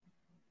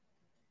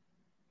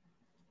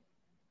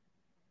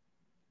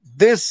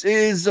This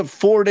is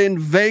Ford in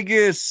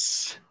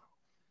Vegas,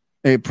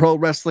 a pro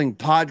wrestling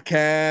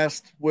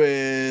podcast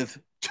with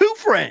two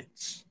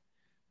friends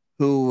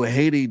who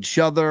hate each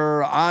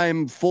other.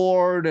 I'm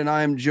Ford, and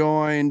I'm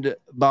joined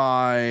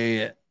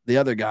by the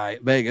other guy,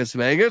 Vegas.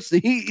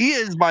 He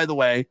is, by the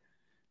way,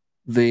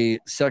 the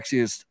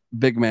sexiest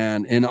big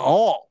man in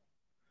all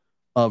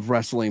of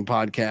wrestling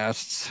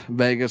podcasts.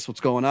 Vegas,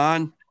 what's going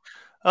on?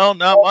 Oh,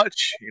 not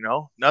much.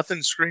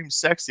 Nothing screams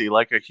sexy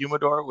like a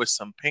humidor with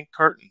some pink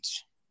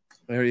curtains.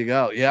 There you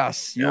go.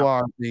 Yes, you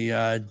are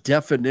the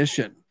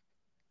definition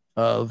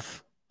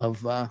of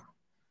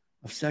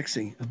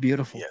sexy, of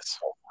beautiful. Yes.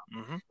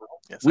 Mm-hmm.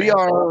 Yes, we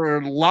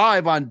are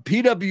live on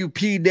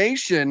PWP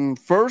Nation,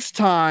 first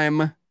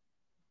time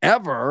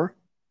ever.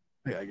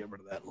 I gotta get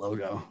rid of that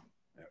logo.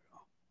 There we go.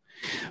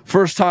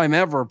 First time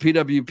ever,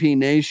 PWP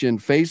Nation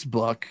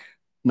Facebook.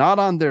 Not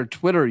on their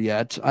Twitter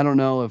yet. I don't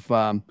know if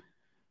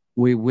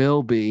we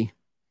will be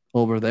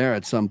over there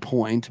at some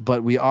point,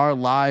 but we are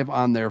live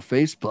on their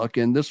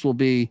Facebook, and this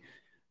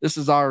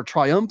is our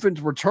triumphant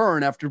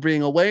return after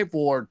being away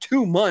for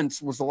 2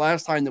 months. Was the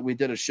last time that we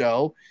did a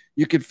show.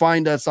 You could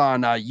find us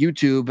on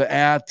YouTube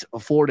at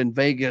Ford in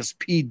Vegas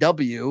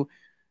PW,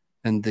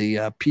 and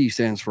the P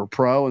stands for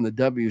pro and the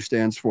W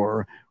stands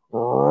for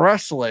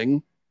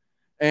wrestling.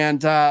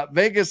 And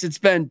Vegas, it's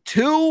been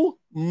 2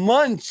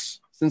 months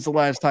since the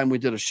last time we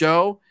did a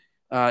show.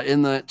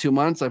 In the 2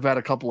 months, I've had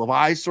a couple of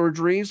eye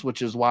surgeries,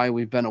 which is why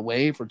we've been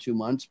away for 2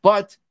 months.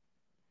 But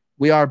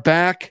we are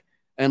back,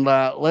 and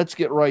let's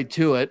get right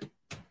to it.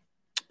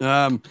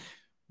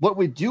 What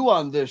we do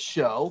on this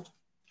show,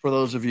 for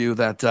those of you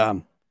that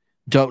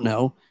don't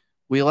know,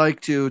 we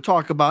like to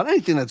talk about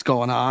anything that's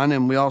going on,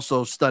 and we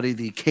also study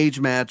the cage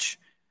match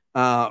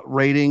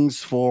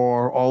ratings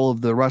for all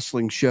of the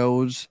wrestling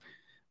shows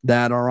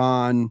that are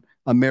on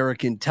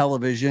American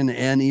television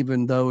and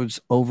even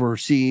those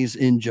overseas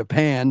in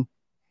Japan.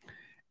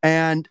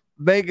 And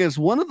Vegas,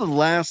 one of the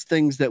last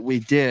things that we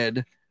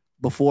did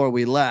before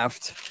we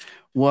left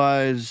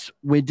was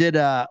we did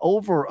a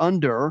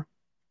over-under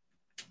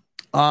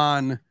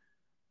on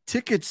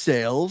ticket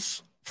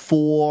sales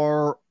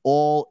for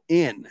All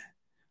In.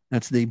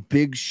 That's the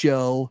big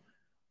show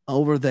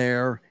over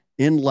there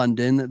in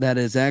London that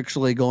is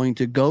actually going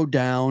to go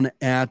down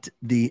at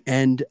the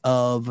end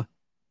of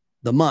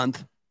the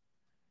month.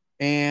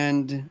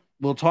 And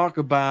we'll talk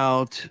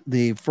about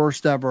the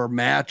first ever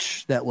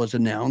match that was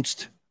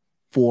announced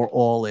for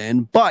All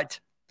In. But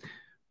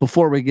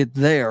before we get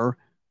there,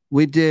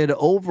 we did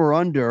over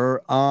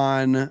under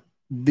on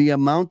the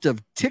amount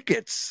of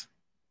tickets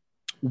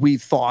we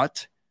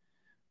thought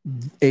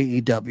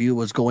AEW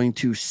was going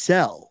to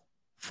sell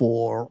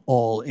for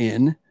All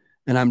In.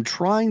 And I'm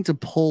trying to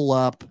pull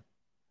up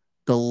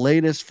the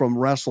latest from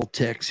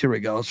WrestleTix. Here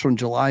we go. It's from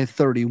July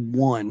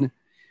 31.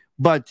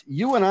 But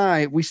you and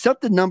I, we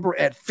set the number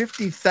at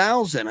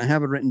 50,000. I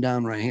have it written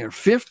down right here.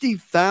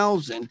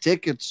 50,000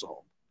 tickets sold.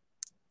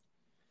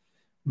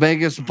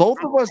 Vegas, both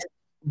of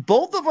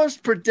us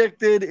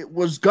predicted it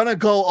was going to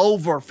go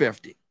over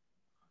 50.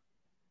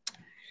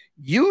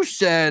 You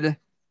said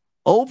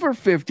over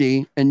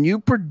 50, and you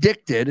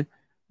predicted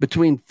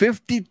between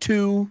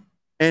 52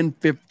 and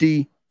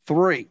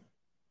 53.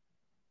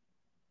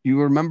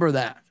 You remember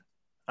that?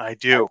 I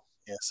do.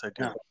 Yes, I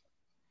do. Yeah.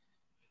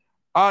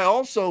 I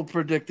also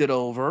predicted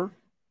over,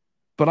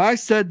 but I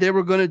said they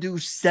were going to do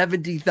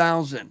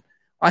 70,000.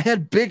 I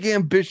had big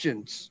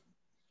ambitions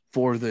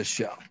for this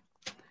show.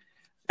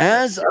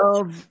 As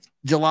of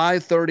July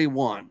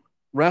 31,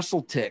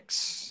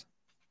 WrestleTix,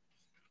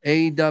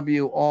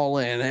 AEW All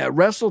In.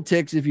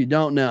 WrestleTix, if you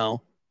don't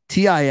know,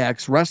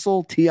 TIX,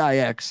 Wrestle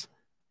TIX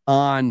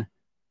on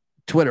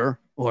Twitter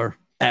or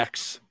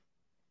X.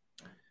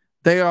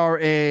 They are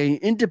a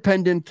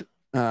independent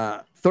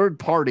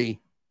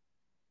third-party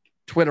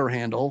Twitter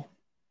handle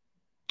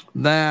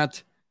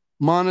that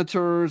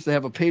monitors. They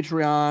have a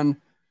Patreon.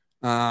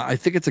 I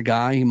think it's a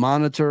guy. He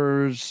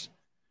monitors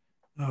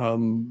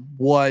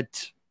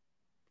what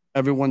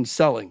everyone's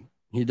selling.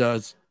 He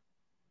does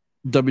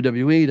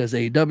WWE, does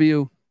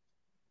AEW.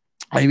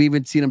 I've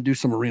even seen him do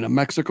some Arena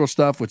Mexico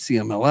stuff with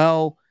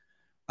CMLL.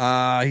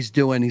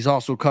 He's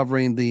also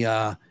covering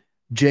the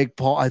Jake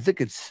Paul. I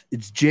think it's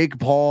Jake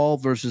Paul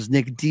versus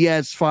Nick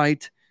Diaz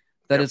fight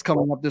that is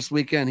coming up this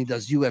weekend. He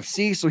does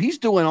UFC. So he's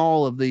doing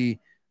all of the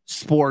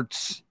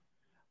sports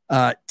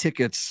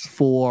tickets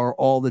for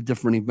all the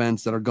different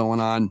events that are going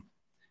on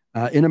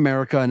in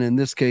America. And in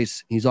this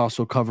case, he's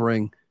also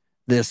covering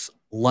this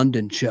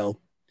London show.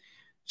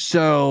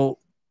 So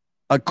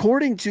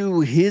according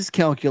to his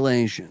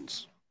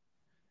calculations,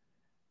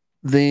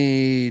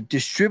 the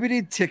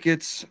distributed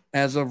tickets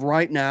as of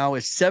right now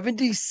is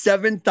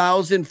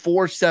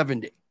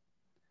 77,470.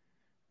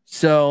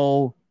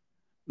 So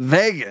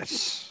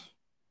Vegas,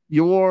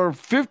 your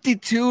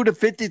 52 to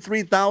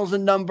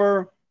 53,000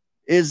 number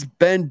is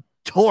been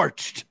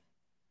torched.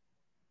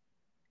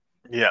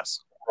 Yes.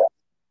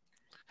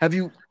 Have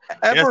you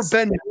ever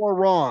been more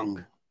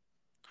wrong?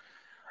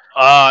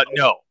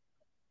 No.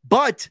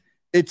 But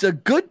it's a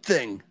good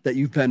thing that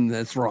you've been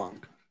this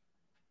wrong.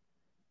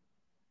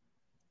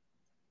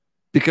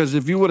 Because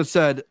if you would have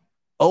said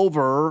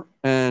over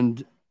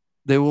and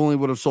they only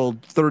would have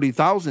sold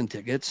 30,000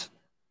 tickets,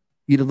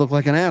 you'd have looked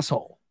like an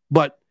asshole.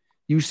 But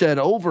you said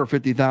over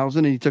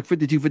 50,000 and you took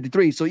 52,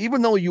 53. So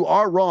even though you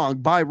are wrong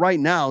by right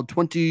now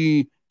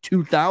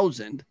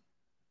 22,000,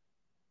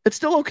 it's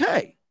still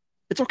okay.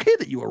 It's okay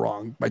that you were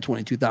wrong by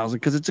 22,000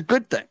 because it's a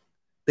good thing.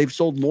 They've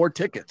sold more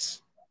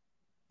tickets.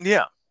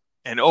 Yeah.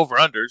 And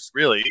over-unders,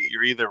 really,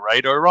 you're either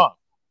right or wrong.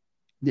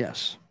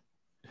 Yes.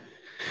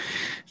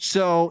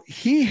 So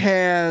he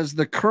has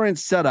the current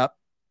setup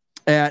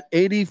at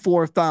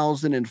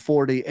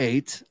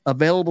 84,048.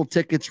 Available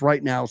tickets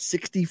right now,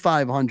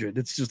 6,500.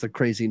 It's just a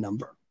crazy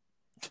number.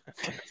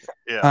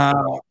 Yeah.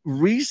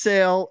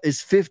 Resale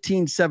is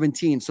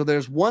 1,517. So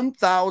there's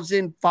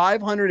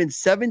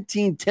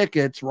 1,517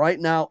 tickets right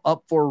now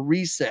up for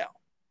resale.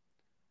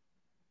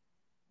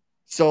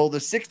 So the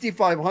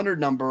 6,500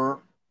 number,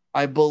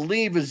 I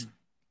believe,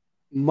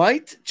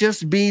 might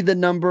just be the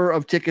number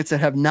of tickets that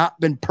have not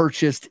been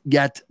purchased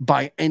yet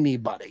by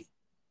anybody.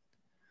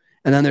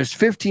 And then there's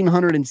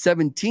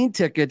 1,517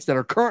 tickets that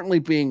are currently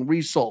being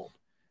resold.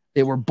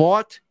 They were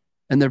bought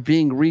and they're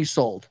being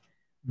resold.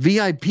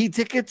 VIP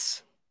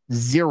tickets,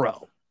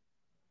 0.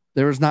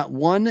 There is not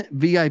one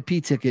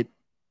VIP ticket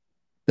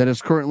that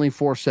is currently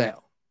for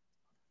sale.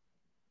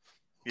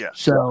 Yes,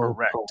 so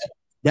correct.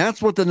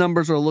 That's what the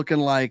numbers are looking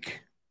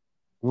like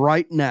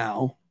right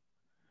now.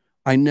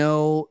 I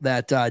know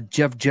that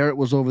Jeff Jarrett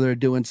was over there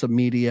doing some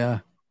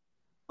media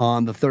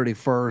on the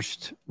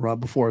 31st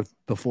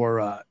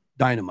before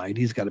Dynamite.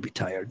 He's got to be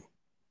tired.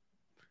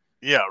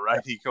 Yeah, right.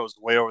 He goes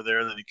way over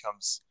there, then he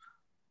comes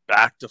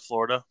back to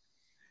Florida.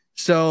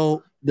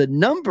 So the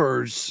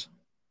numbers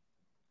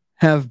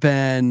have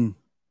been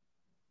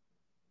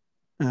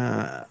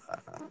they've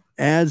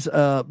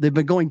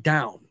been going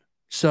down.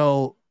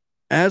 So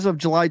as of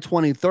July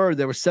 23rd,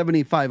 there were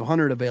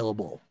 7,500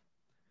 available.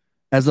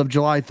 As of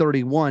July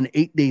 31,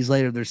 8 days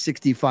later, there's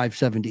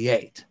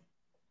 6,578.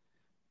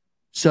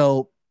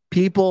 So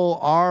people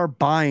are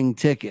buying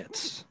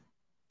tickets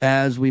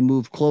as we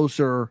move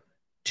closer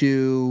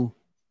to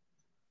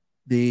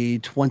the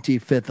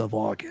 25th of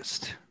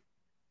August.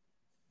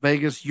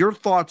 Vegas, your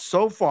thoughts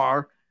so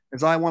far,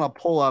 as I want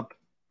to pull up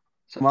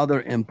some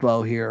other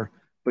info here,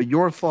 but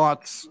your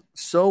thoughts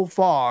so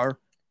far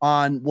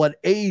on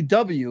what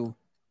AEW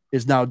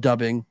is now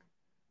dubbing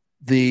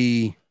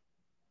the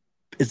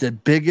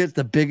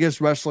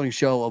biggest wrestling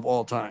show of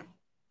all time.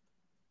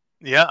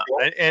 Yeah,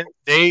 and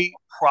they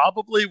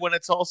probably, when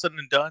it's all said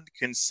and done,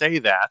 can say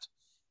that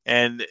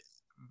and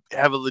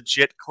have a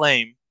legit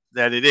claim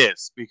that it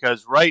is.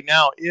 Because right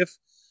now, if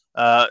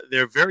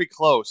they're very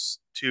close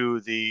to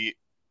the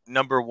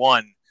number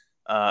one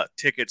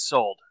ticket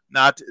sold,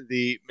 not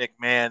the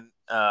McMahon,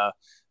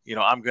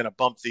 I'm going to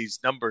bump these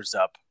numbers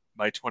up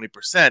by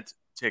 20%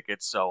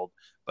 tickets sold,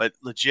 but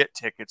legit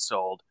tickets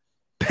sold.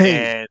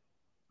 Paid.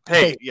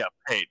 Paid.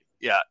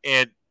 Yeah.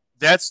 And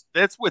that's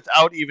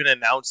without even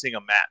announcing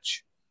a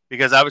match,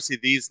 because obviously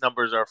these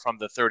numbers are from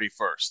the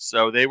 31st.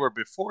 So they were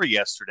before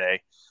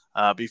yesterday,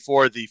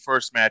 before the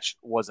first match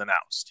was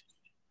announced.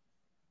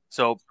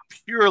 So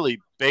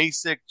purely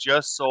basic,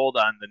 just sold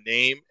on the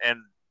name and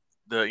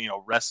the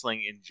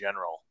wrestling in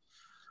general,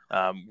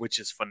 which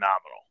is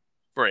phenomenal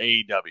for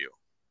AEW.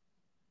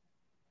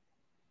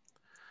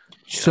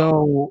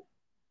 So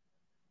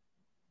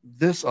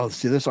this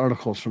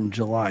article is from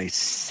July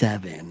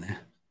 7.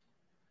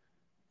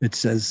 It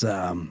says,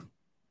 I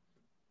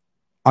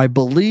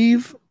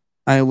believe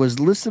I was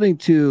listening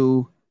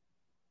to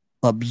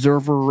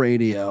Observer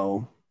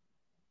Radio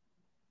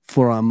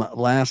from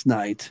last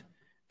night,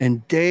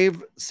 and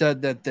Dave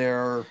said that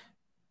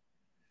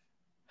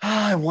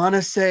I want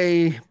to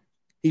say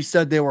he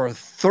said they were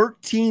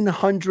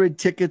 1,300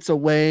 tickets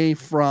away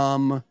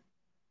from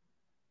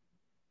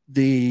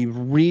the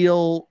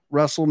real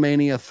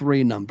WrestleMania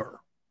 3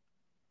 number.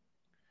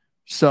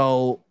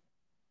 So,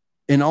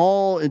 in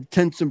all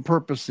intents and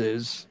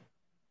purposes,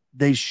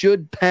 they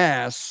should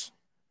pass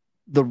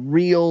the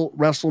real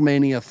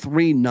WrestleMania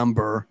 3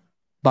 number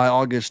by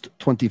August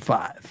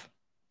 25.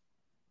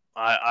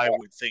 I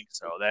would think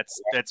so.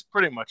 That's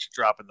pretty much a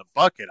drop in the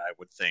bucket, I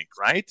would think,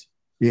 right?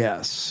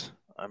 Yes.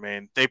 I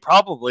mean, they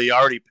probably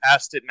already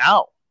passed it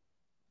now.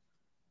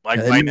 By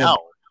now.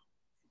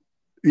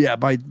 Yeah,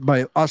 by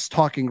us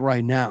talking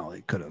right now,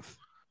 it could have.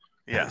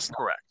 Yes,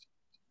 correct.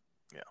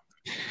 Yeah.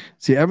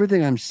 See,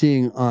 everything I'm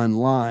seeing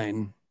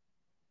online,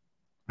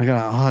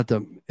 I'll have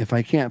to, if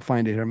I can't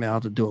find it here, I'll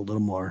have to do a little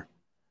more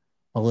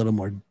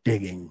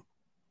digging.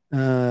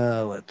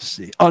 Let's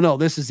see. Oh no,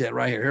 this is it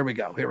right here. Here we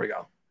go.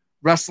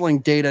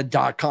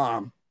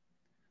 WrestlingData.com.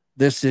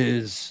 This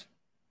is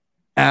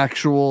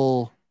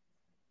actual.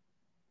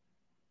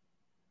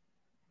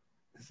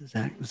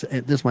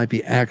 This might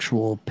be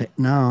actual.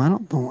 No, I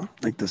don't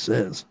think this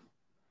is.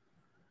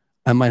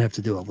 I might have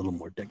to do a little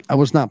more digging. I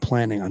was not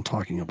planning on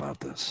talking about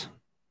this.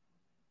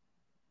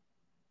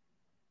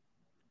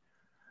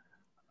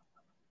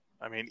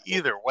 I mean,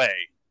 either way,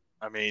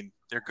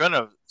 they're going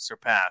to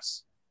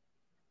surpass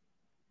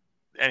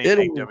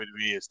anything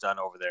WWE has done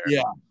over there.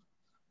 Yeah.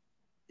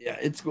 Yeah,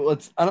 it's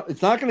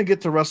not going to get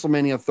to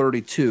WrestleMania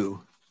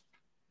 32.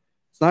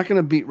 It's not going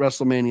to beat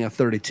WrestleMania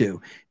 32.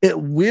 It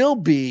will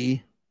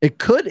be. It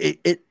could.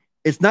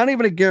 It's not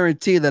even a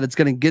guarantee that it's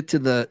going to get to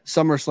the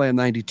SummerSlam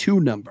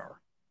 92 number.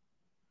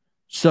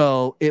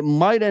 So it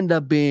might end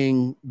up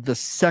being the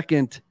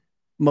second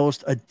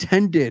most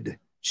attended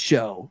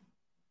show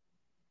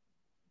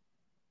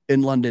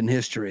in London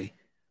history.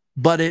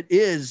 But it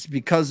is,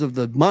 because of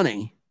the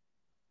money,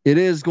 it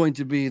is going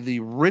to be the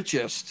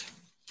richest,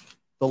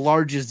 the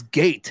largest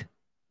gate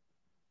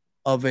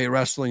of a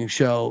wrestling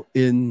show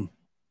in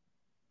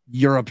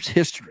Europe's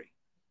history,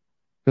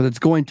 because it's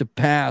going to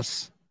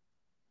pass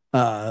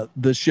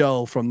the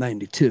show from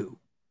 92,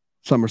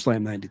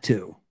 SummerSlam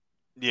 92.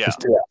 Yeah.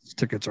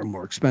 Tickets are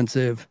more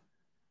expensive,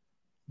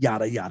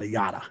 yada, yada,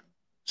 yada.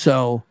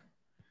 So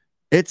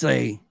it's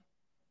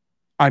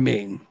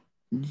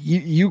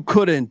you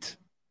couldn't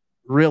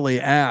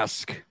really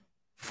ask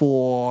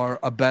for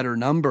a better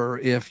number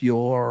if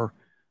you're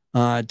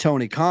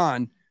Tony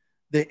Khan.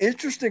 The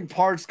interesting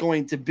part's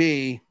going to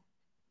be,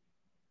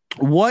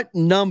 what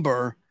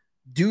number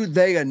do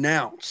they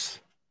announce?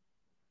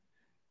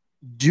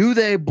 Do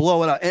they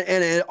blow it up?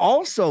 And it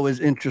also is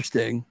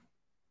interesting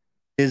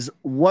is,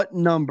 what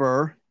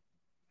number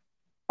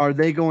are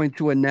they going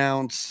to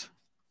announce?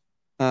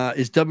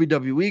 Is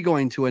WWE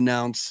going to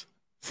announce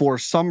for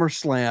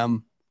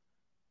SummerSlam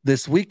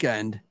this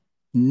weekend,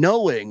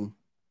 knowing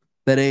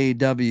that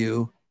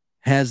AEW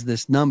has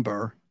this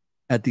number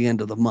at the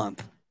end of the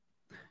month?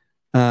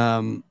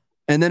 And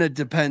then it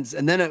depends.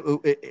 And then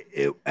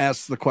it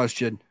asks the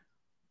question,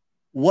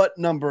 what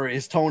number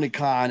is Tony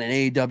Khan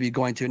and AEW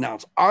going to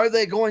announce? Are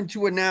they going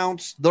to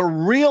announce the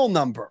real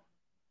number?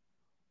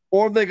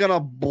 Or are they going to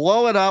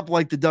blow it up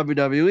like the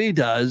WWE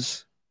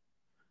does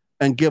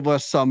and give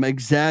us some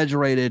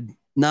exaggerated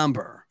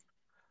number?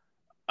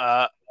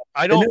 I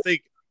don't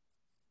think.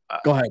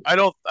 Go ahead. I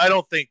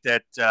don't think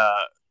that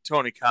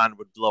Tony Khan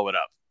would blow it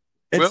up.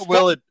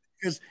 Will it?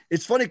 Because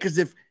it's funny, because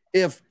if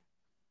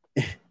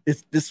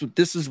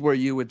this is where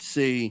you would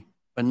see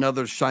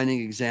another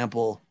shining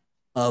example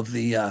of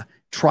the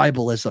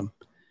tribalism,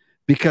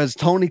 because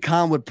Tony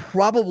Khan would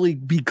probably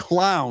be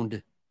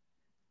clowned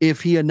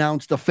if he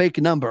announced a fake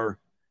number,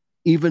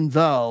 even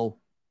though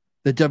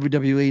the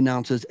WWE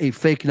announces a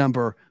fake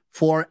number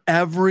for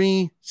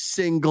every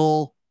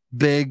single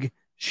big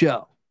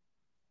show.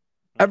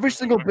 Every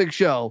single big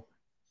show,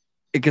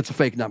 it gets a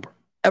fake number.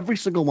 Every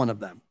single one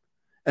of them.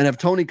 And if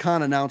Tony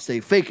Khan announced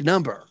a fake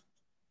number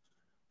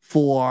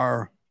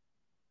for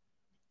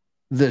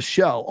this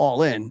show,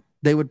 All In,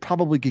 they would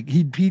probably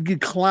he'd get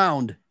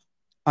clowned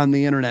on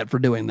the internet for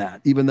doing that,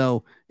 even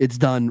though it's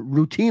done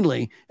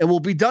routinely and will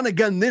be done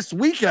again this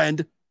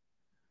weekend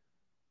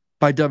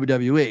by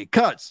WWE.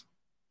 Because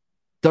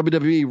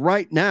WWE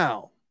right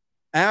now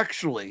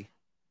actually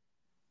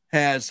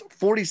has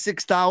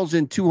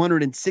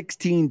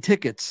 46,216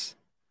 tickets,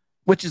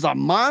 which is a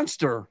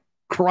monster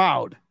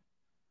crowd.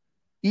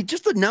 He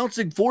just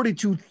announcing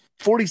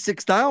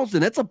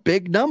 46,000. That's a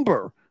big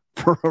number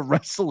for a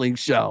wrestling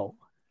show.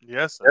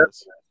 Yes, it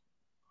is.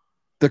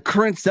 The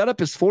current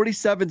setup is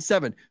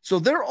 47,700. So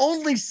they're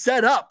only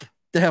set up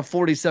to have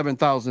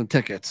 47,000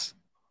 tickets.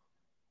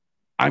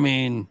 I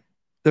mean,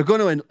 they're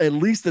going to at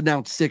least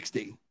announce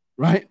 60,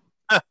 right?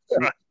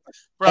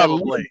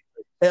 Probably.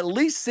 At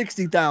least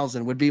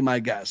 60,000 would be my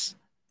guess.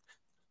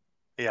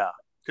 Yeah,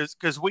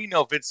 because we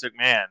know Vince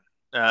McMahon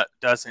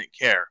doesn't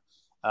care.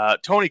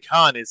 Tony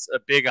Khan is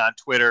big on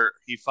Twitter.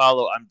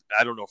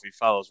 I don't know if he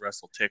follows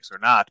WrestleTix or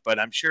not, but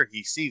I'm sure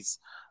he sees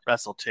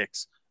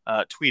WrestleTix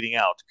tweeting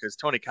out, because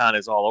Tony Khan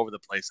is all over the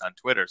place on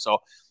Twitter.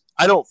 So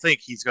I don't think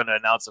he's going to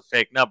announce a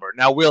fake number.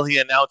 Now, will he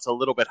announce a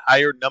little bit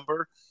higher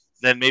number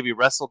than maybe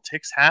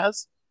WrestleTix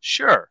has?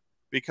 Sure,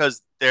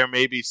 because there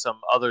may be some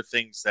other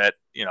things that,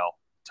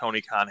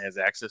 Tony Khan has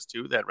access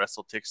to that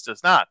WrestleTix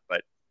does not.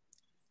 But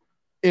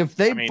if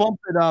they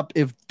bump it up,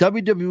 if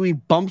WWE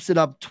bumps it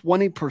up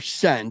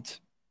 20%,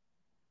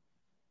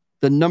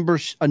 the number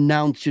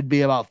announced should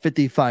be about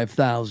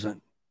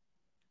 55,000.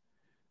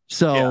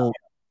 So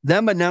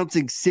them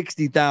announcing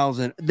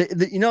 60,000,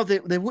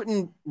 they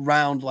wouldn't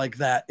round like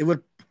that.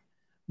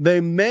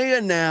 They may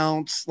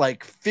announce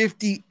like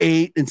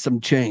 58 and some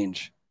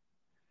change,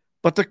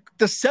 but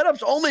the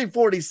setup's only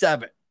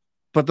 47,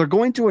 but they're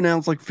going to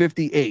announce like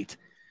 58.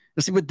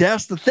 You see, but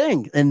that's the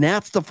thing. And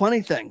that's the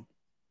funny thing,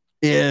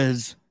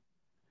 is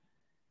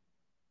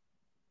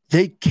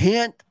they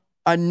can't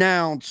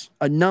announce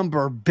a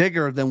number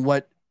bigger than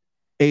what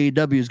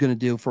AEW is going to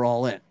do for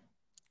All In.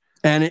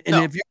 And if you're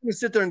going to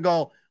sit there and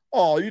go,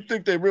 oh, you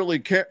think they really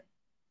care?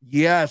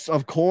 Yes,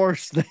 of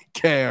course they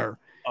care.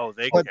 Oh,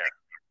 they but care.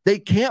 They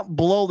can't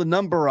blow the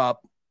number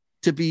up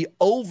to be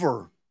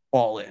over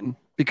All In,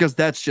 because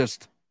that's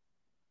just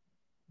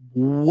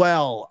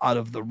well out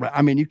of the.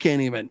 I mean, you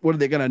can't even. What are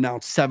they going to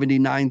announce?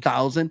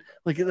 79,000?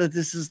 Like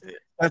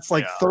that's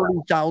like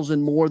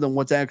 30,000 more than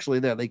what's actually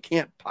there. They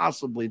can't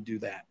possibly do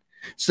that.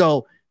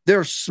 So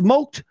they're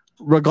smoked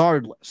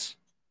regardless.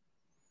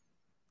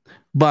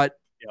 But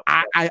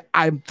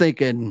I'm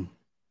thinking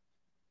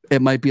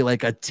it might be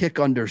like a tick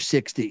under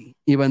 60,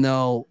 even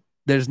though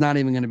there's not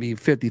even going to be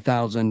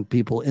 50,000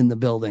 people in the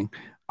building.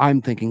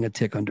 I'm thinking a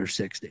tick under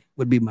 60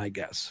 would be my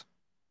guess.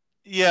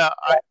 Yeah,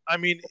 I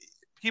mean,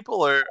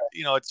 people are,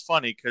 it's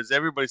funny because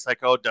everybody's like,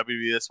 oh,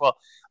 WWE this. Well,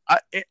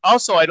 I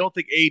don't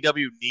think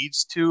AEW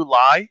needs to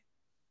lie,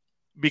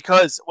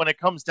 because when it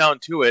comes down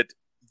to it,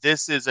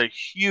 this is a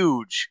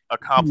huge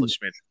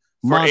accomplishment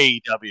for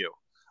AEW.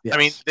 Yes. I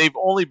mean, they've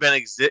only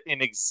been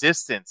in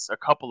existence a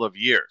couple of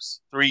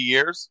years, 3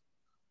 years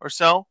or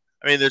so.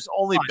 I mean, there's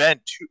only been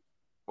two.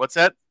 What's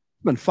that?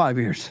 It's been 5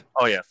 years.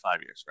 Oh, yeah,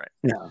 5 years, right.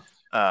 Yeah.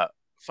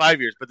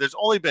 5 years, but there's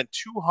only been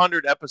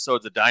 200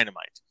 episodes of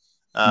Dynamite.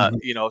 So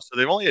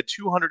they've only had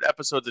 200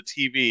 episodes of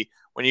TV.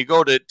 When you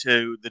go to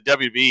the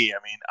WB, I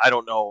mean, I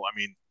don't know. I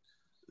mean,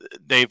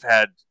 they've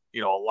had,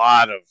 a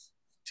lot of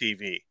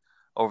TV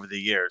over the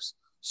years.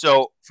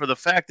 So for the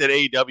fact that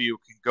AEW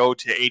can go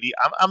to 80,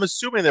 I'm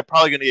assuming they're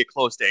probably going to get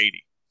close to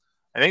 80.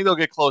 I think they'll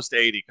get close to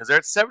 80 because they're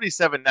at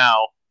 77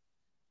 now.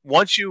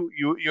 Once you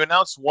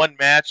announce one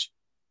match,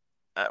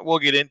 we'll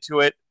get into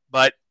it,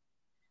 but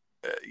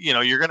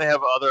you're going to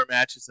have other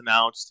matches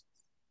announced,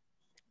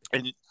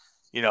 and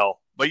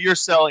but you're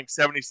selling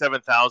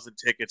 77,000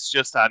 tickets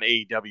just on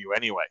AEW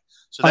anyway.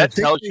 So that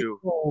tells you.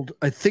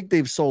 I think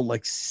they've sold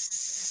like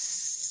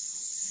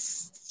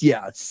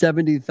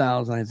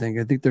 70,000. I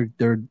think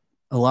they're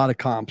a lot of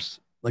comps,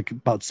 like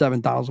about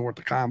 7,000 worth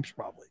of comps,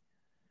 probably.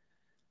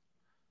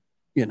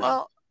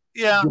 Well,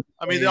 yeah.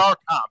 I mean, there are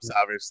comps,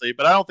 obviously,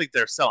 but I don't think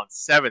they're selling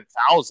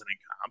 7,000 in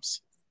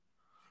comps.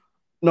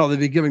 No, they'd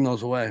be giving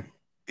those away.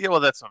 Yeah, well,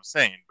 that's what I'm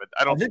saying, but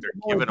I don't think they're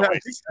giving away.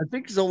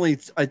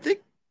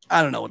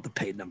 I don't know what the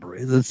paid number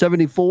is. Is it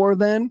 74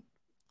 then,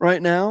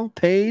 right now,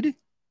 paid?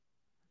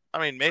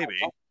 I mean, maybe.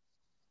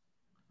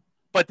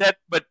 But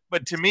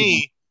to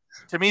me,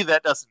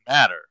 that doesn't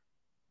matter,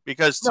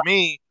 because to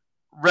me,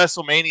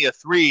 WrestleMania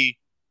 3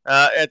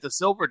 at the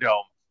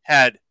Silverdome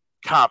had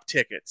comp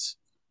tickets.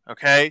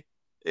 Okay,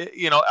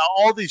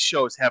 all these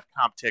shows have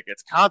comp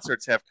tickets.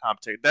 Concerts have comp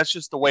tickets. That's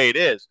just the way it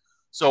is.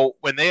 So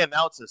when they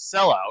announce a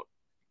sellout,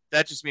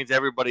 that just means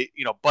everybody,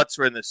 butts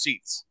are in the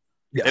seats.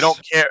 Yes. They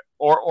don't care,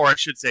 or I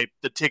should say,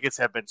 the tickets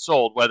have been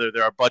sold, whether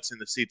there are butts in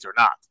the seats or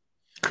not.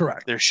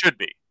 Correct. There should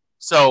be.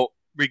 So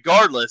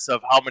regardless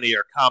of how many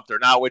are comped or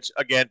not, which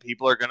again,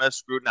 people are going to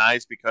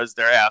scrutinize because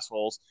they're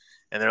assholes,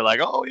 and they're like,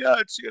 oh yeah,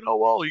 it's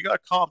well, you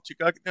got comped,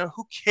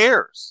 who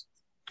cares?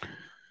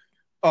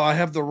 Oh, I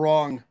have the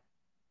wrong.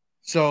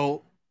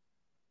 So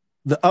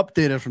the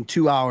updated from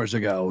 2 hours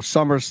ago,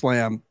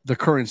 SummerSlam, the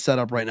current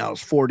setup right now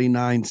is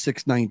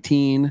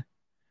 49,619.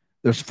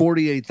 There's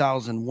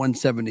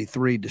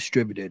 48,173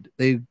 distributed.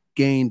 They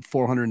gained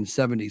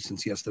 470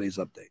 since yesterday's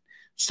update.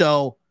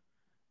 So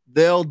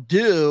they'll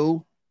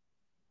do,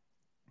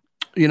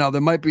 there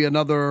might be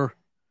another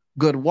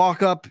good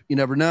walk up. You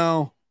never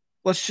know.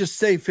 Let's just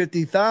say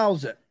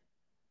 50,000.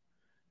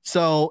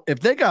 So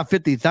if they got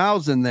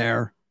 50,000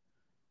 there,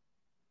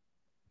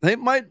 I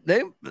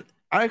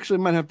actually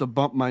might have to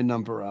bump my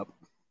number up.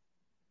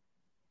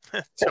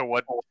 So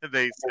what did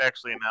they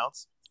actually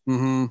announce?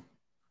 Mm-hmm.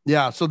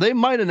 Yeah, so they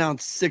might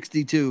announce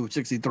 62,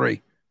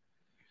 63.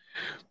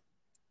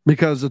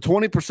 Because the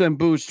 20%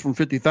 boost from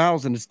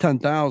 50,000 is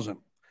 10,000.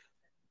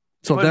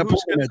 So but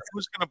who's going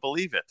to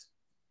believe it?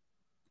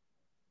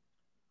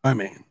 I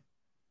mean,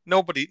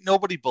 nobody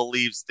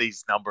believes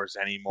these numbers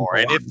anymore.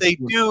 And if they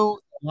do,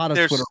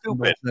 they're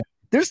stupid.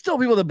 There's still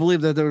people that believe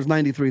that there was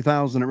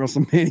 93,000 at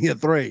WrestleMania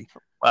 3.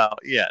 Well,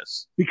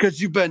 yes. Because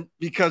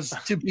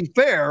to be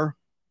fair,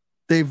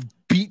 they've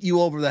beat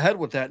you over the head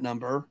with that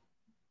number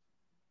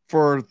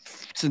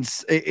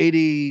since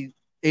 80,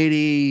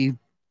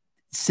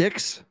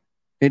 86,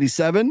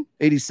 87.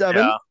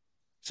 Yeah.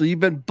 So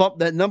you've been bumped.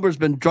 That number's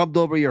been drubbed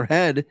over your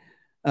head,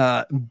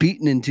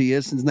 beaten into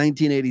you since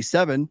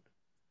 1987.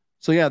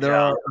 So yeah, there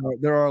are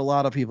a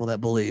lot of people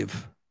that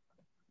believe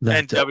that.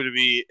 And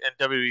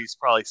WWE's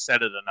probably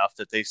said it enough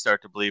that they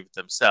start to believe it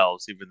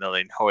themselves, even though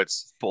they know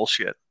it's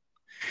bullshit.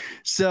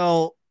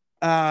 So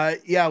we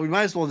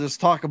might as well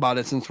just talk about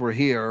it since we're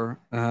here.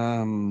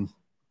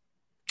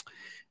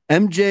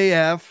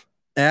 MJF,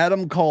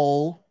 Adam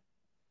Cole,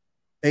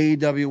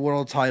 AEW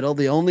World Title,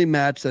 the only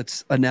match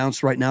that's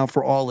announced right now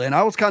for All In.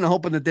 I was kind of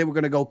hoping that they were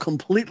going to go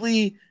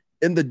completely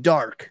in the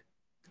dark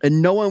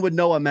and no one would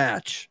know a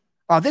match.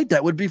 I think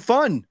that would be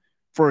fun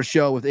for a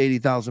show with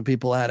 80,000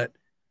 people at it.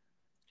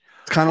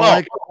 It's kind of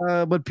like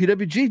what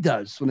PWG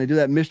does when they do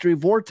that mystery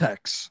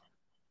vortex.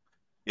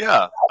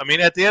 Yeah. I mean,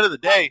 at the end of the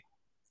day,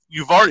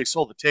 you've already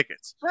sold the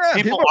tickets.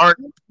 Yeah, people aren't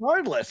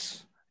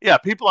regardless. Yeah,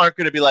 people aren't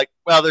going to be like,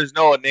 well, there's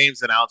no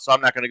names announced, so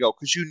I'm not going to go.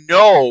 Because you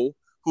know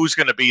who's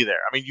going to be there.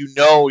 I mean, you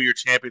know your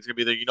champion's going to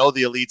be there. You know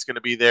the Elite's going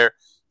to be there.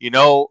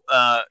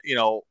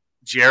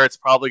 Jarrett's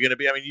probably going to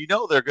be. I mean,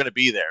 they're going to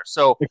be there.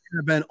 So it could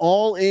have been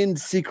all in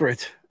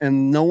secret,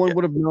 and no one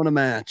would have known a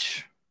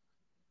match.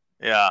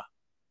 Yeah.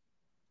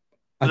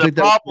 I think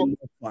that would be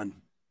fun.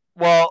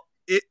 Well,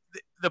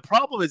 the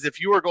problem is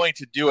if you were going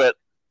to do it,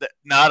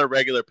 not a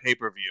regular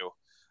pay-per-view,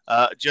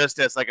 just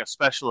as like a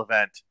special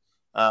event,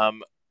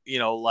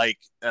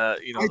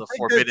 the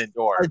Forbidden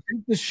Door. I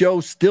think the show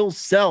still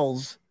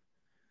sells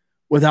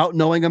without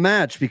knowing a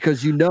match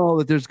because you know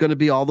that there's going to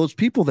be all those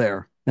people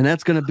there, and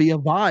that's going to be a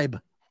vibe.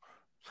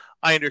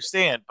 I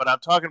understand, but I'm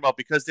talking about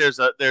because there's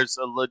a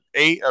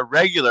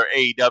regular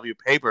AEW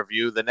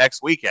pay-per-view the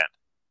next weekend.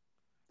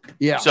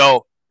 Yeah.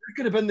 So that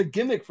could have been the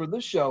gimmick for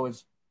this show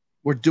is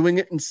we're doing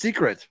it in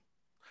secret.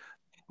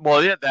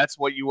 Well, yeah, that's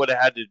what you would have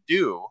had to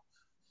do.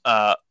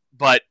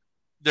 But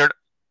they're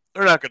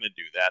not going to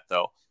do that,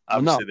 though.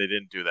 Obviously, They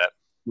didn't do that.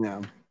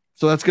 Yeah.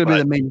 So that's going to be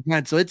the main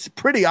event. So it's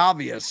pretty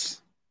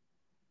obvious.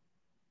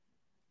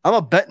 I'm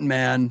a betting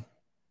man.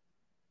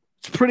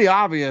 It's pretty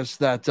obvious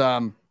that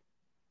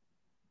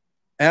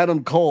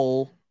Adam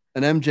Cole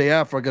and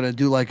MJF are going to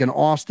do like an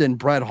Austin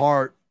Bret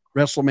Hart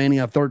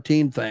WrestleMania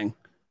 13 thing.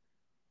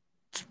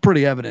 It's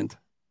pretty evident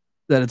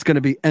that it's going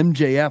to be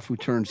MJF who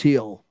turns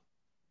heel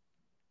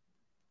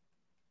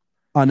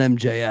on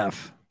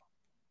MJF.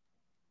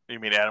 You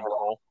mean Adam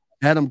Cole?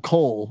 Adam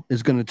Cole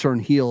is going to turn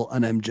heel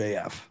on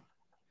MJF.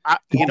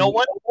 You know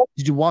what?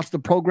 Did you watch the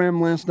program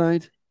last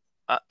night?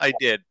 I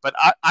did, but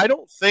I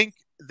don't think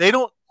they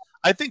don't.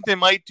 I think they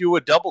might do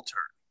a double turn.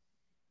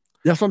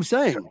 That's what I'm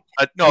saying.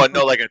 No,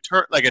 like a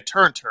turn, like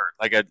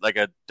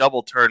a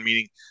double turn,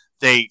 meaning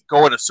they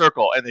go in a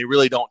circle and they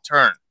really don't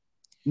turn.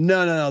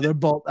 No. They're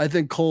both. I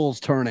think Cole's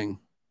turning.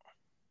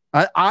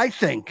 I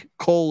think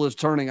Cole is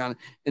turning on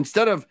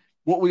instead of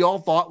what we all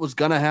thought was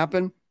going to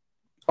happen.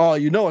 Oh,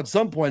 at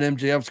some point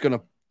MJF's going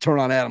to turn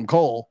on Adam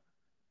Cole.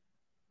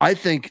 I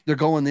think they're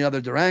going the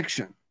other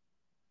direction.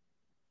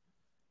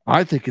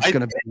 I think it's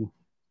going to be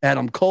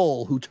Adam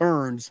Cole who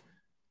turns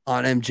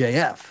on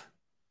MJF.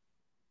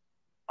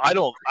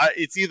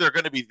 It's either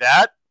going to be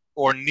that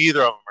or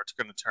neither of them are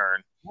going to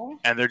turn,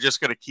 and they're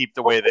just going to keep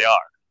the way they are.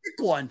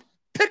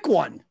 Pick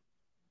one.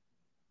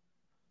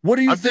 What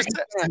do you think is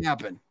going to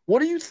happen? What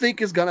do you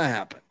think is going to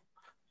happen?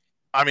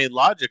 I mean,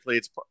 logically,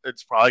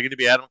 it's probably going to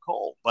be Adam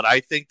Cole, but I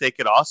think they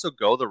could also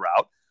go the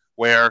route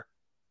where,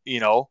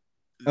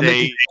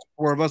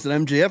 four of us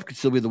and MJF could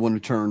still be the one who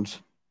turns.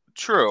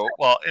 True.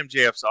 Well,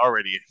 MJF's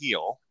already a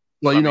heel.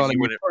 Well,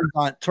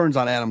 turns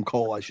on Adam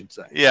Cole, I should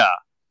say. Yeah.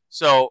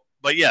 So,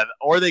 but yeah,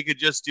 or they could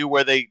just do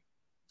where they,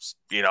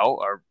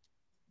 are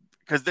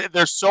because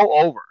they're so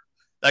over.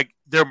 Like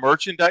their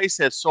merchandise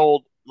has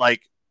sold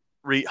like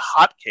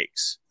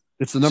hotcakes.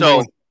 It's the number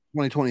one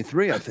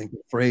 2023, I think,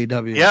 for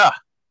AEW.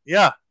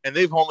 Yeah, and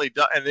they've only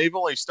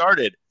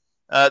started,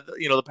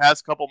 the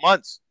past couple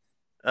months,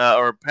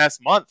 or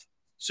past month.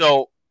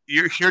 So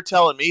you're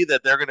telling me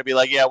that they're going to be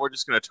like, yeah, we're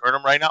just going to turn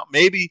them right now.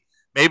 Maybe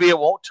it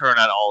won't turn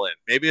on All In.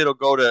 Maybe it'll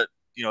go to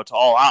to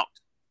All Out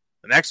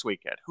the next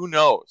weekend. Who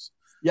knows?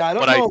 Yeah, I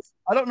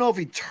don't know if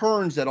he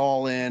turns at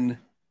All In,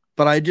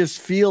 but I just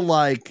feel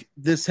like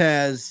this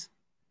has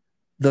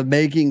the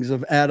makings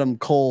of Adam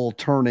Cole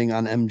turning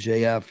on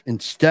MJF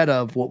instead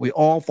of what we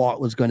all thought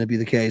was going to be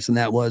the case, and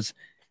that was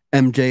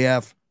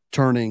MJF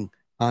turning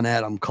on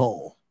Adam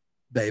Cole,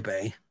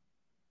 baby.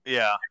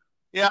 Yeah,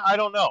 I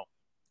don't know.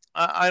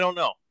 I don't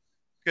know.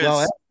 Well,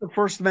 that's the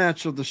first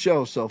match of the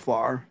show so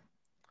far.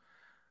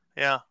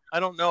 Yeah, I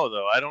don't know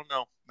though. I don't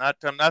know.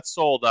 I'm not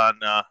sold on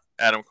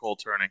Adam Cole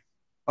turning.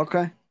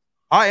 Okay,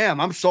 I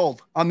am. I'm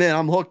sold. I'm in.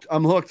 I'm hooked.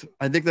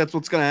 I think that's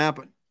what's going to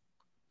happen.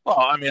 Well,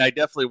 I mean, I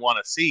definitely want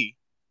to see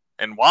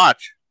and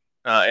watch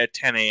at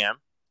 10 a.m.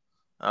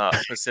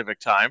 Pacific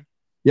time.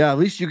 Yeah, at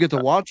least you get to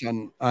watch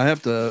on. I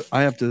have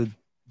to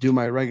do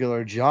my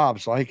regular job,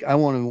 so I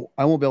won't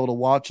be able to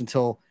watch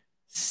until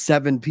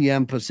 7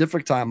 p.m.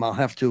 Pacific time. I'll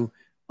have to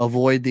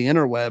avoid the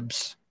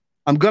interwebs.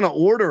 I'm gonna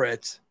order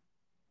it,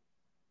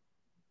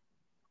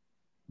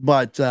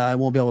 but I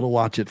won't be able to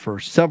watch it for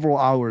several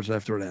hours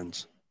after it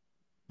ends.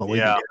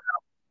 Yeah.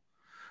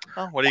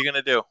 Oh, what are you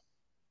gonna do?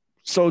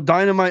 So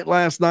Dynamite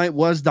last night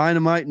was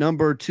Dynamite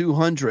number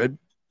 200,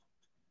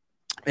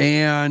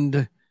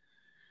 and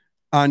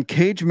on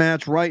Cage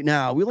Match right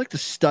now, we like to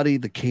study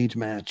the Cage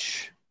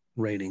Match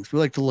ratings. We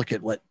like to look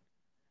at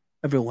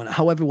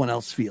how everyone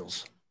else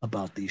feels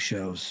about these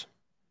shows.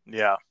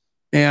 Yeah.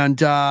 And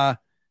because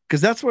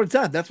that's what it's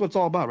at. That's what it's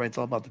all about, right? It's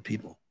all about the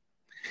people.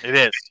 It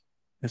is.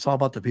 It's all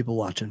about the people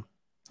watching.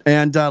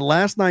 And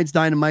last night's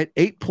Dynamite,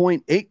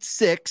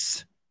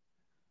 8.86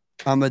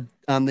 on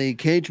the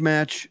Cage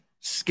Match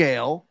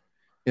scale.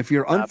 If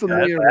you're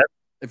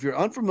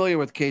unfamiliar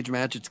with Cage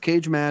Match, it's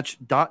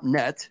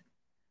cagematch.net.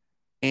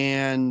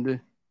 And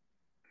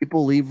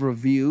people leave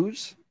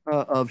reviews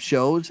of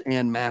shows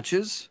and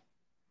matches.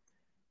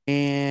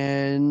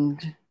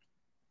 And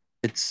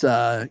it's,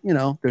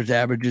 there's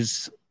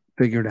averages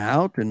figured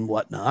out and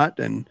whatnot.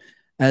 And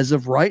as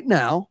of right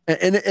now,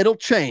 and it'll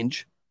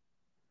change.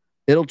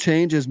 It'll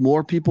change as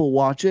more people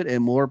watch it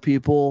and more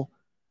people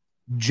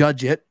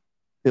judge it.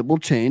 It will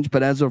change.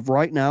 But as of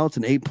right now, it's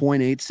an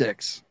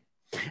 8.86.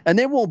 And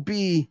there won't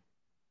be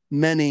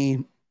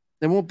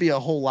a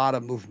whole lot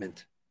of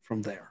movement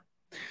from there.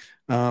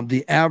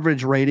 The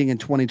average rating in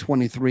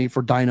 2023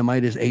 for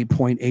Dynamite is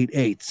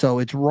 8.88. So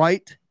it's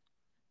right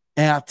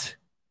at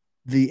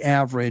the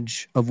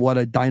average of what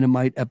a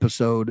Dynamite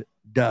episode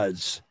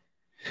does.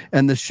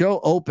 And the show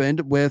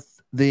opened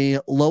with the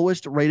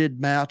lowest rated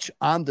match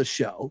on the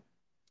show,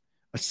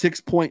 a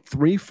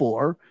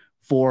 6.34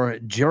 for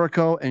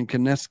Jericho and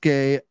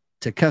Konosuke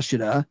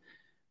Takeshita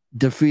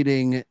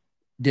defeating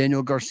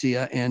Daniel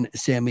Garcia and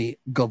Sammy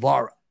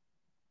Guevara.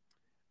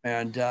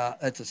 And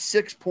that's a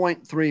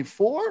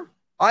 6.34.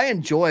 I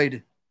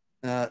enjoyed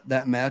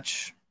that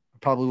match.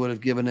 Probably would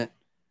have given it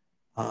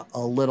a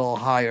little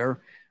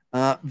higher.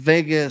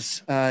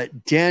 Vegas,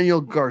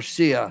 Daniel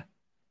Garcia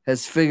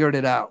has figured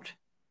it out.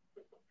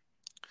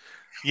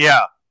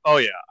 Yeah. Oh,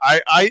 yeah.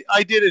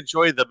 I did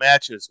enjoy the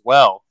match as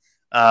well.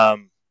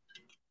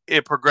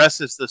 It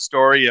progresses the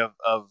story of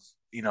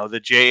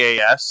the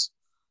JAS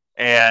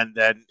and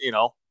then,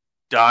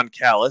 Don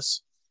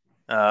Callis,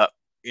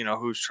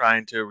 who's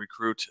trying to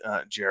recruit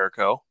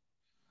Jericho.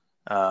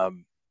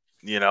 The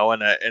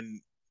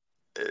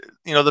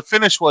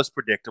finish was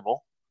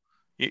predictable.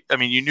 I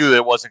mean, you knew that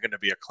it wasn't going to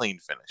be a clean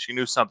finish. You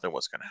knew something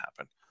was going to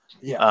happen.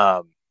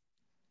 Yeah.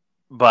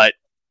 But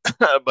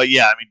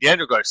yeah, I mean,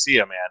 Daniel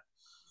Garcia, man,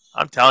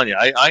 I'm telling you,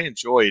 I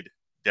enjoyed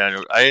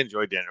Daniel. I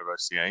enjoyed Daniel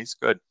Garcia. He's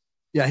good.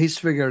 Yeah, he's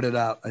figured it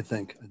out. I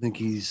think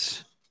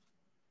he's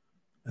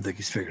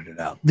figured it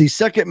out. The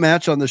second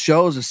match on the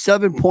show is a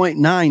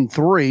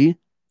 7.93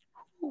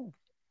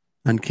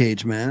 on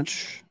Cage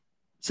Match.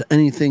 So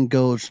anything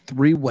goes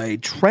 3-way.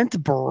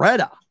 Trent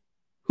Beretta.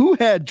 Who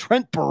had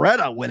Trent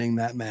Beretta winning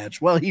that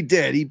match? Well, he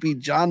did. He beat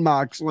Jon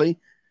Moxley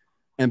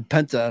and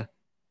Pentagon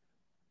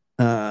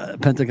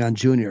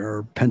Jr.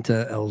 or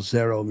Penta El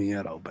Zero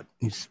Miedo, but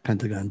he's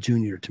Pentagon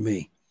Jr. to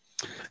me.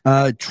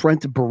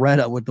 Trent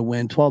Beretta with the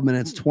win, 12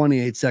 minutes,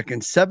 28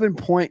 seconds,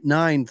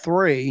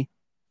 7.93.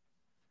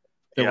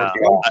 There were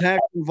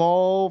contacts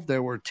involved.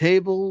 There were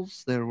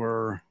tables. It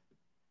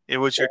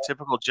was your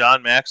typical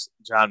Jon Moxley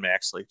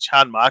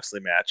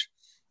match,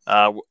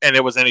 and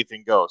it was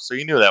anything goes. So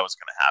you knew that was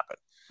going to happen.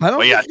 I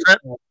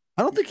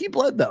don't think he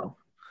bled though.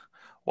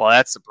 Well,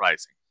 that's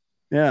surprising.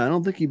 Yeah, I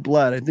don't think he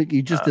bled. I think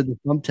he just did the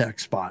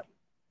thumbtack spot.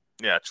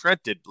 Yeah,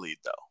 Trent did bleed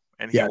though,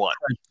 and he won.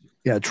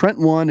 Trent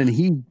won,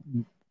 and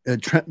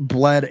Trent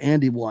bled,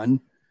 and he won.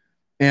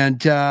 And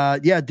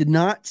did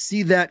not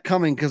see that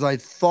coming because I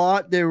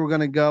thought they were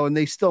going to go, and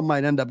they still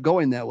might end up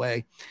going that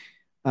way.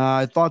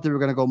 I thought they were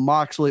going to go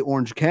Moxley,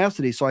 Orange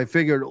Cassidy, so I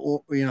figured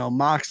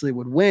Moxley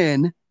would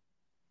win.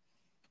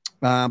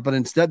 But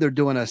instead, they're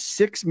doing a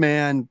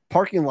 6-man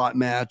parking lot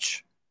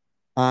match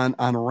on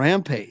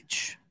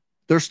Rampage.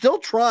 They're still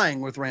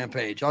trying with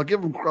Rampage. I'll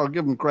give them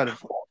credit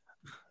for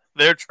it.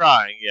 They're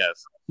trying,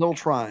 yes. Still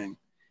trying.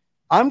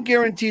 I'm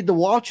guaranteed to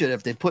watch it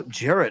if they put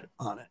Jarrett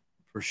on it,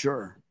 for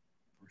sure.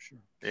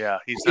 Yeah,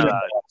 he's not on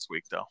it this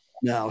week, though.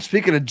 No,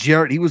 speaking of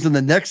Jarrett, he was in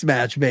the next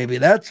match, baby.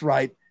 That's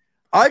right.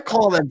 I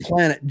call them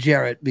Planet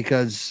Jarrett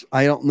because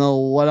I don't know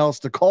what else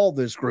to call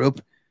this group.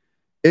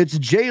 It's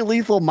Jay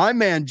Lethal, my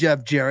man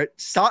Jeff Jarrett,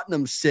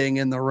 Satnam Singh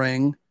in the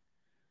ring.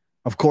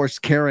 Of course,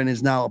 Karen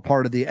is now a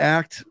part of the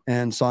act,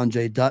 and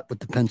Sanjay Dutt with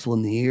the pencil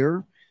in the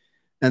ear.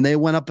 And they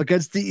went up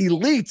against the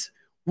Elite.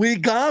 We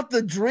got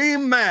the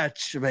dream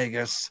match,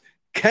 Vegas.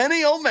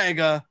 Kenny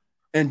Omega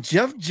and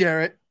Jeff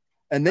Jarrett,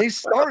 and they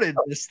started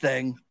this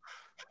thing.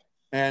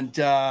 And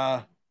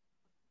I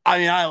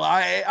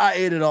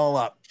ate it all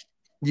up.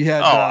 You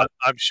had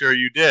I'm sure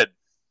you did.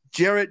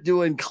 Jarrett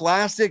doing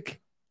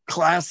classic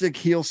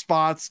heel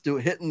spots,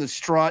 hitting the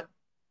strut.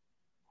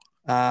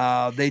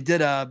 They did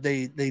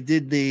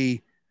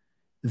the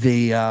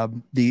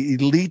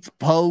Elite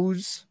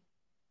pose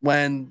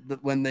when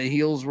the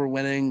heels were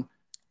winning.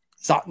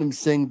 Satnam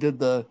Singh did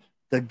the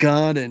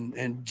gun,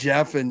 and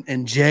Jeff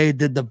and Jay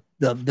did the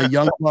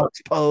Young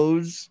Bucks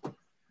pose.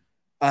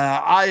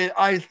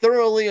 I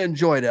thoroughly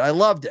enjoyed it. I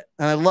loved it.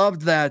 And I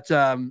loved that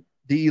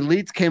the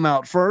Elites came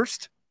out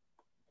first.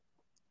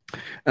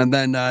 And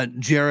then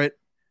Planet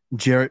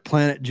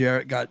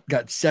Jarrett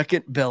got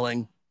second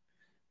billing.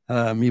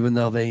 Even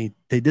though they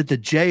did the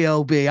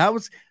JOB. I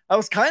was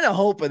kind of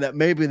hoping that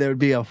maybe there would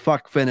be a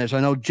fuck finish.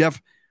 I know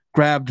Jeff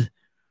grabbed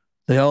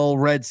the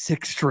old red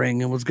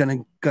 6-string and was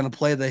gonna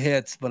play the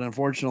hits, but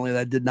unfortunately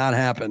that did not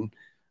happen.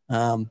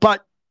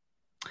 But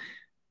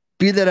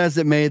be that as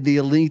it may, the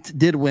Elite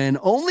did win.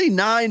 Only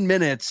 9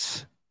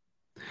 minutes,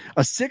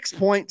 a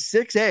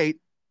 6.68.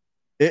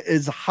 It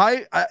is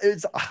high.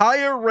 It's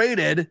higher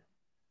rated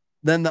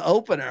than the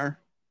opener.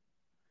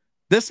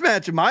 This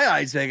match, in my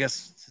eyes,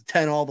 Vegas,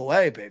 10 all the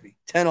way, baby.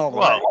 10 all the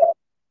way.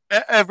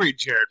 Every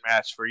Jarrett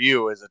match for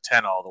you is a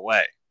 10 all the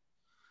way.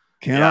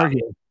 Can't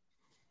argue.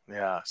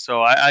 Yeah,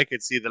 so I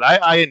could see that.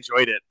 I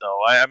enjoyed it, though.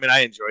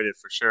 I enjoyed it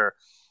for sure.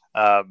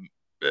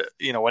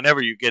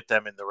 Whenever you get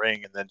them in the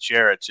ring, and then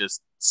Jarrett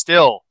just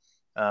still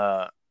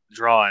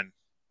drawing,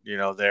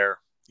 there,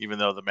 even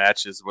though the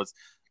matches was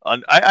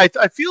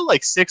I feel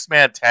like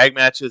 6-man tag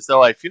matches,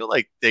 though, I feel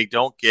like they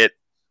don't get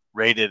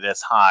rated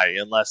as high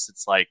unless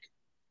it's like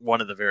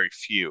one of the very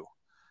few.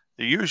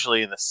 They're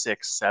usually in the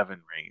 6-7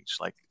 range,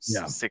 like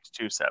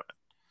 6-2-7.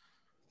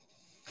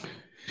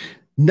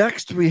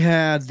 Next, we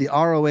had the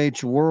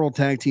ROH World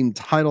Tag Team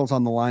titles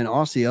on the line.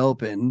 Aussie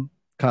Open.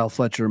 Kyle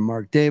Fletcher and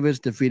Mark Davis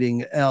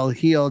defeating El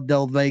Hijo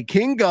del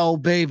Vikingo,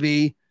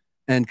 baby,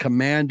 and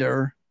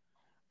Commander.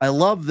 I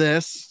love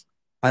this.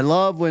 I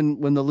love when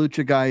the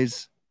Lucha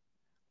guys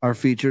are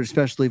featured,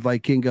 especially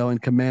Vikingo,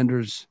 and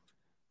Commander's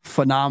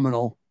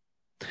phenomenal.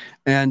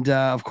 And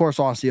of course,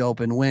 Aussie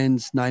Open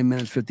wins 9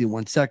 minutes,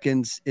 51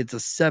 seconds. It's a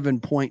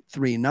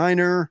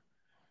 7.39er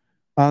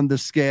on the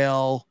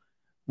scale,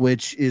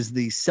 which is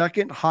the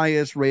second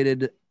highest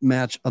rated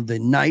match of the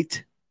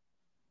night.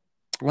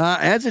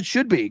 As it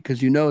should be,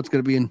 because it's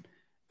going to be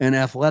an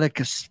athletic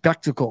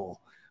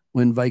spectacle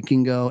when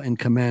Vikingo and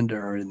Commander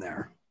are in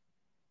there.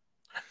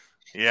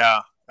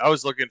 Yeah, I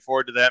was looking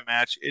forward to that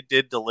match. It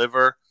did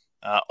deliver.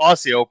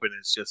 Aussie Open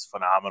is just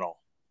phenomenal.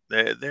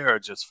 They are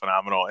just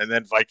phenomenal. And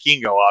then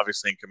Vikingo,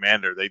 obviously, and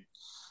Commander, they're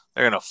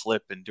going to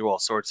flip and do all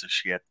sorts of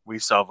shit. We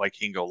saw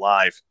Vikingo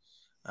live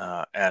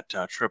at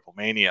Triple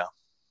Mania.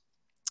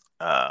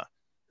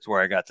 Is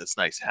where I got this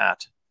nice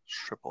hat,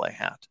 AAA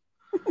hat.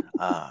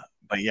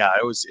 But yeah,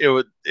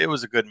 it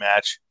was a good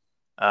match.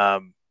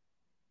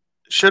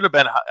 Should have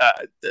been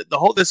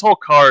this whole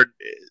card.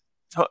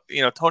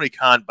 Tony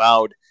Khan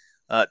bowed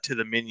to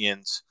the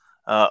minions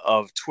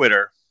of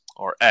Twitter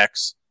or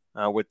X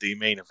with the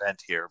main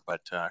event here,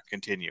 but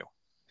continue.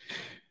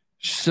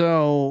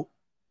 So,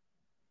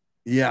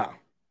 yeah,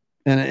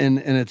 and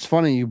it's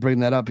funny you bring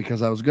that up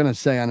because I was going to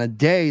say on a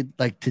day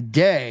like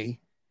today,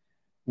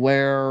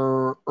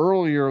 where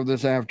earlier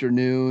this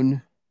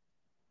afternoon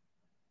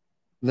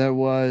there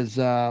was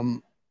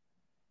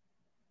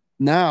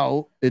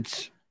now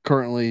it's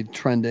currently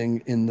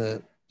trending in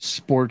the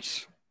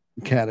sports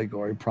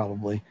category,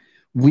 probably.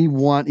 We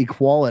want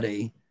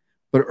equality.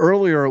 But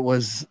earlier it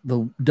was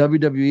the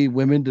WWE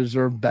women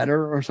deserve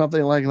better or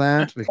something like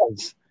that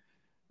because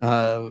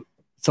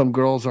some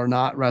girls are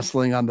not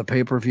wrestling on the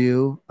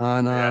pay-per-view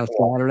on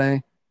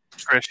Saturday.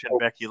 Trish and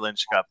Becky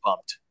Lynch got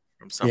bumped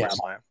from SummerSlam.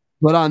 Yeah.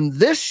 But on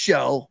this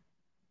show,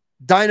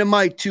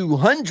 Dynamite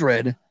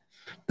 200,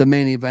 the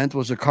main event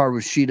was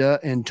Hikaru Shida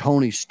and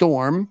Toni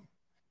Storm.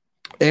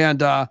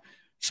 And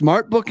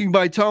smart booking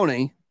by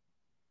Tony.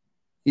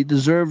 He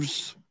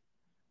deserves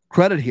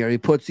credit here. He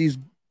puts these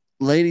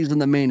ladies in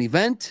the main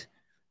event,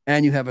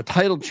 and you have a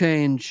title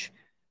change.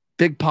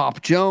 Big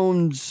Pop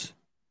Jones,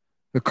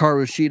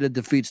 Hikaru Shida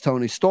defeats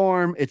Toni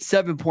Storm. It's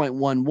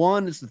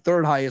 7.11. It's the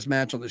third highest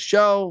match on the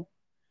show,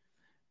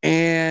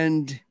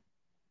 and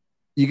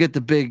you get the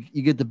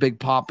big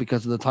pop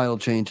because of the title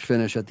change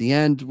finish at the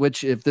end.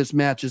 Which, if this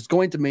match is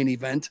going to main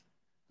event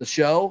the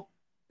show,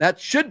 that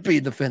should be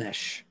the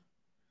finish.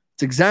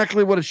 It's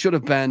exactly what it should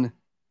have been,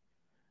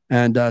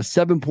 and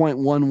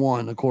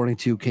 7.11 according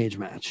to Cage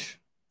Match.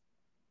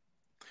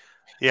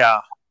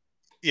 Yeah.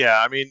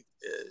 I mean,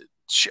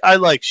 I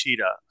like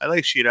Shida. I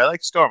like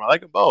Storm. I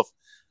like them both.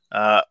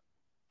 I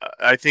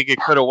think it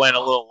could have went a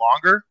little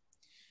longer.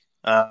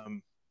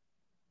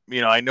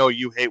 I know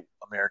you hate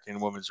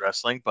American women's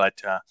wrestling,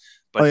 but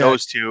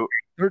those two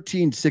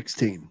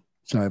 13-16.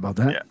 Sorry about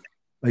that.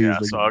 Yeah.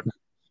 So it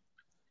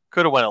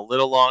could have went a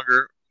little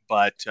longer,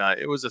 but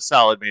it was a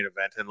solid main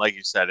event. And like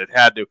you said, it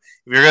had to. If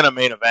you're going to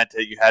main event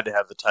it, you had to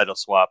have the title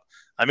swap.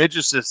 I'm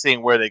interested in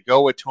seeing where they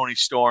go with Toni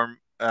Storm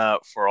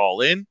for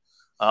All In.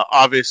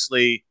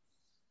 Obviously,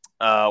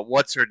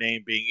 what's her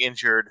name being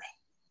injured?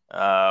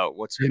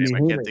 What's her name? I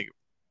can't think.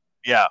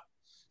 Yeah,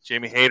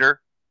 Jamie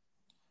Hayter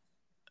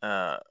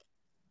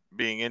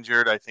being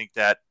injured. I think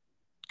that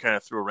kind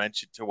of threw a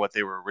wrench into what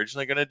they were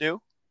originally going to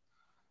do.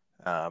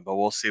 But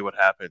we'll see what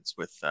happens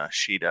with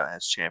Shida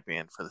as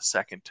champion for the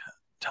second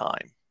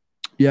time.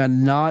 Yeah,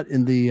 not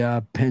in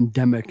the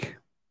pandemic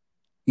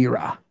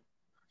era.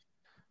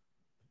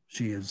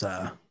 She is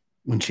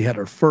when she had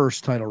her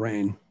first title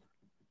reign.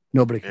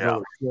 Nobody could go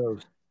to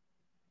shows.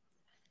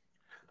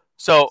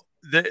 So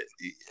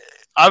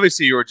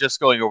obviously you were just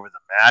going over the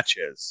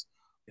matches,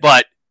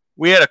 but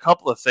we had a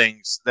couple of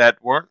things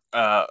that weren't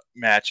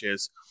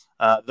matches.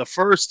 The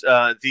first,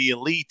 the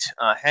Elite,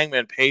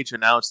 Hangman Page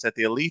announced that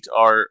the Elite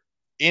are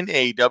in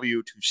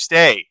AEW to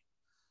stay.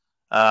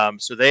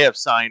 So they have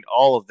signed,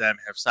 all of them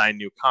have signed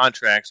new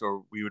contracts,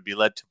 or we would be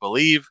led to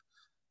believe.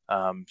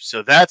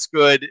 So that's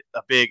good.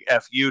 A big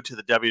FU to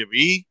the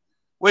WWE,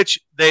 which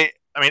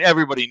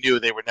everybody knew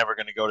they were never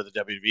going to go to the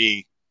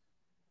WWE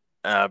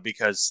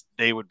because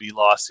they would be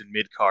lost in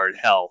mid-card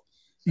hell.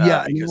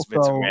 Because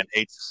Vince McMahon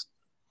hates.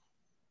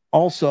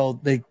 Also,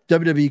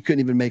 WWE couldn't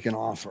even make an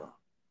offer.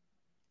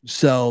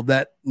 So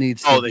that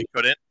needs they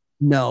couldn't?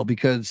 No,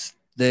 because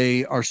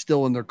they are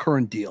still in their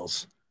current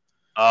deals.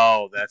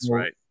 Oh, that's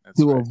right.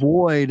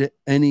 Avoid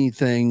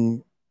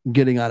anything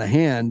getting out of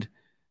hand,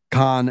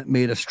 Khan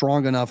made a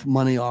strong enough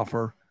money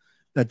offer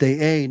that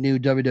they knew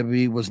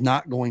WWE was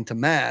not going to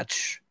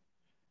match,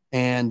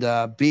 and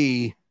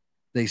B,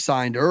 they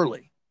signed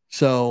early.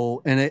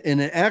 So and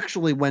it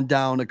actually went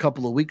down a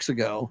couple of weeks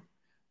ago,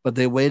 but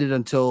they waited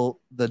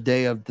until the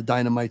day of the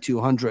Dynamite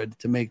 200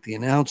 to make the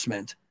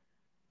announcement.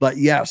 But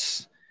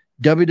yes,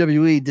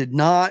 WWE did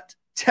not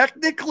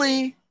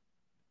technically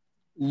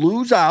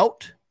lose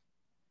out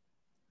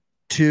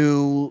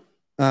to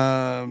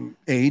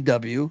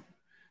AEW.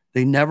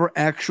 They never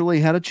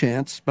actually had a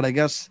chance, but I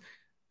guess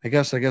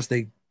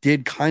they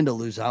did kind of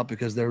lose out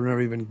because they were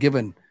never even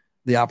given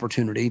the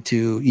opportunity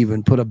to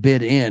even put a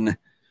bid in.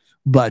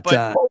 But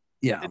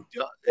yeah,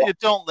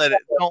 don't let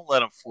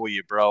them fool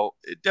you, bro.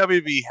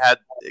 WB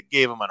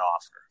gave them an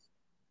offer,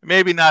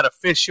 maybe not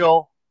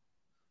official,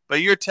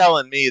 but you're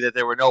telling me that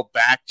there were no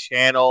back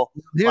channel.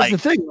 Here's the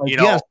thing,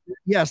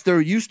 yes,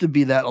 there used to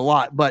be that a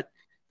lot, but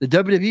the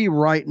WWE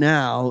right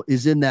now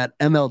is in that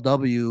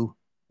MLW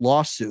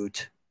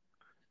lawsuit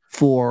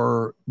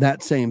for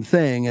that same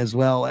thing, as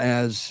well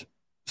as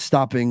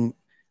stopping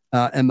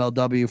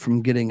MLW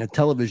from getting a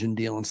television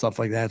deal and stuff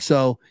like that.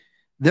 So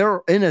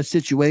they're in a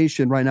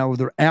situation right now where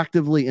they're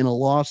actively in a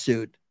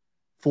lawsuit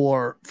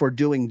for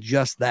doing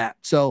just that.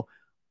 So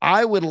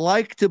I would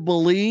like to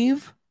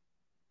believe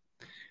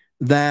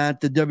that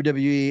the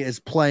WWE is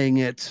playing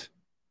it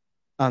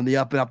on the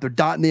up and up. They're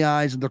dotting the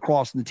I's and they're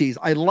crossing the T's.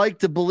 I like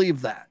to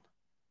believe that.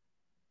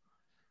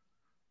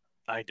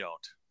 I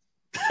don't.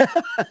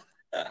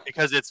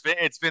 Because it's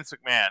Vince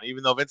McMahon.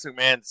 Even though Vince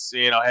McMahon's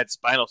had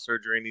spinal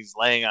surgery and he's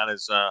laying on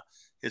his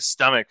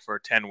stomach for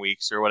 10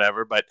 weeks or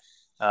whatever, but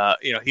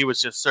he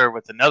was just served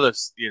with another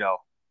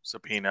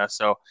subpoena.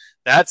 So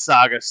that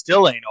saga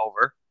still ain't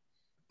over.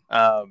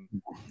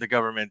 The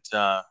government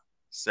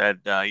said,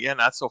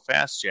 not so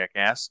fast,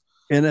 jackass.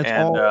 And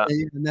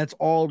that's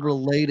all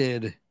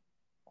related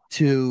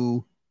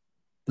to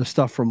the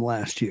stuff from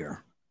last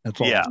year.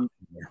 That's all. Yeah,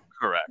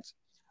 correct.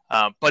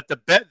 But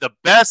the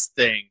best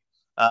thing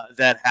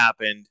that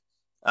happened,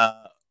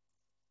 that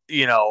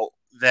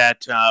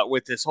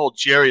with this whole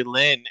Jerry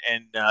Lynn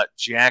and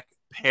Jack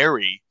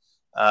Perry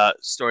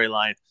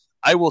storyline,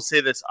 I will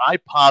say this: I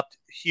popped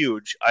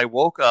huge. I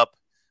woke up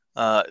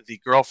the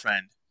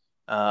girlfriend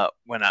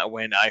when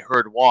I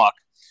heard "Walk"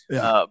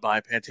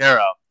 by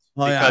Pantera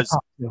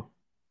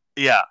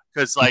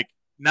because like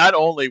not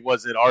only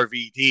was it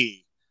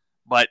RVD,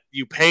 but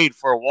you paid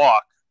for a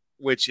walk,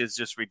 which is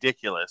just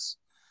ridiculous.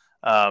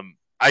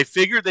 I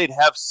figured they'd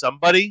have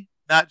somebody,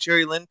 not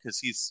Jerry Lynn, because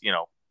he's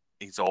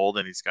old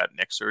and he's got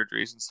neck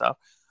surgeries and stuff.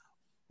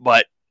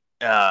 But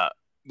yeah,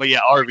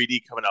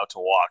 RVD coming out to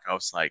walk. I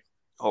was like,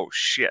 oh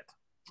shit.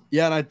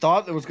 Yeah, and I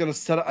thought it was going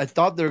to I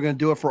thought they were going to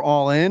do it for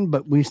All In,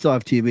 but we still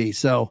have TV,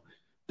 so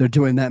they're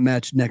doing that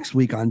match next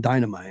week on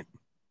Dynamite.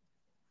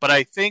 But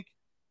I think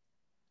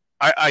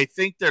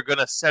they're going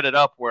to set it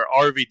up where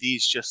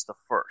RVD's just the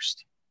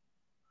first.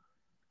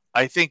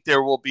 I think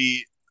there will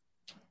be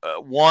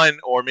one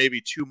or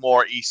maybe two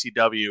more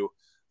ECW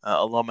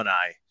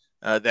alumni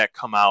that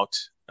come out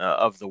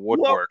of the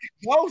woodwork.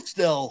 Go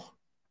still.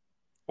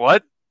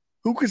 What?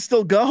 Who could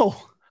still go?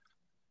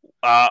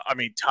 I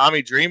mean,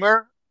 Tommy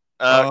Dreamer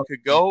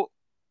could go.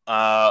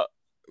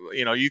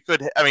 You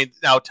could. I mean,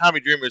 now Tommy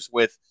Dreamer's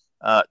with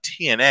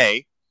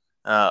TNA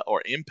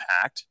or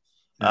Impact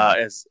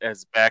as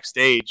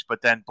backstage,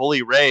 but then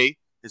Bully Ray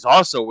is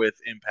also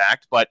with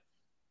Impact. But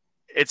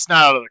it's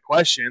not out of the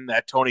question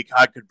that Tony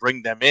Khan could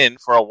bring them in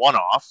for a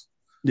one-off.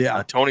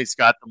 Yeah, Tony's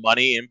got the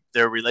money, and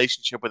their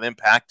relationship with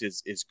Impact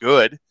is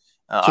good.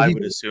 I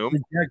would assume.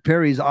 Jack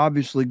Perry's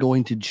obviously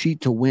going to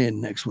cheat to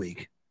win next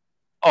week.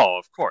 Oh,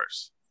 of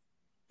course.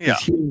 Yeah,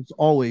 he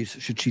always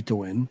should cheat to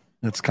win.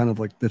 That's kind of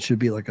like that should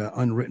be like an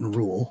unwritten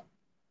rule.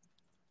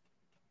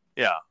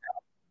 Yeah,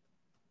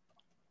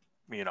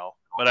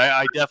 but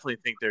I definitely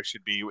think there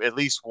should be at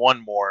least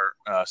one more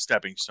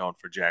stepping stone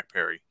for Jack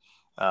Perry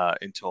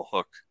until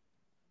Hook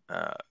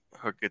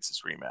gets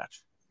his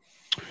rematch.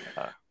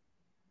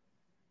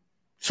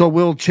 So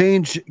we'll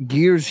change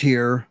gears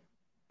here,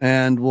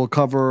 and we'll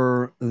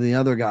cover the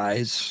other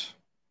guys,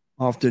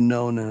 often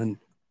known on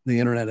the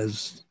internet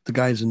as the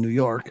guys in New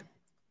York.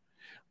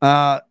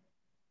 Raw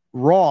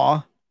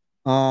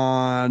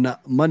on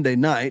Monday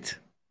night.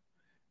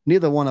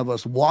 Neither one of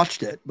us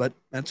watched it, but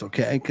that's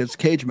okay because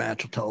Cage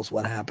Match will tell us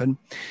what happened.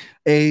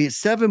 A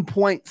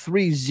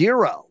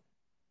 7.30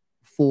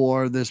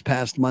 for this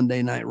past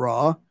Monday Night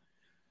Raw.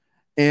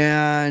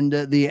 And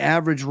the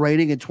average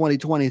rating in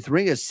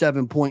 2023 is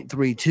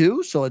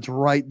 7.32. So it's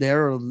right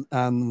there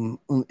in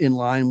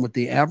line with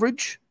the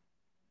average.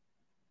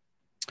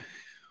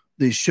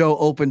 The show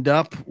opened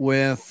up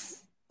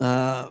with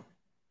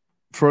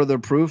further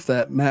proof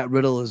that Matt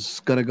Riddle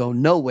is going to go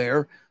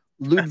nowhere.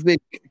 Ludwig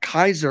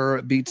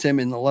Kaiser beats him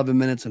in 11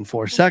 minutes and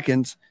 4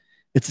 seconds.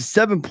 It's a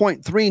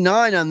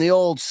 7.39 on the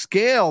old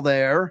scale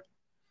there.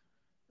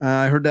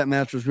 I heard that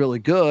match was really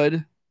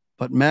good,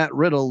 but Matt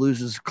Riddle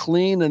loses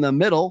clean in the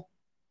middle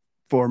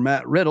for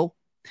Matt Riddle.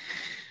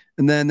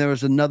 And then there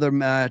was another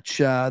match.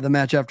 The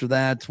match after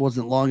that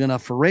wasn't long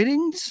enough for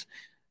ratings.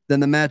 Then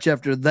the match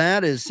after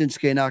that is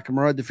Shinsuke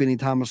Nakamura defeating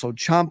Tommaso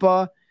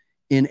Ciampa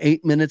in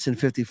 8 minutes and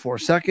 54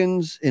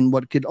 seconds in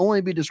what could only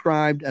be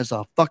described as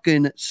a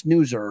fucking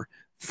snoozer.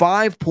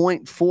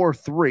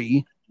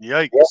 5.43.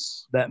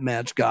 Yikes. That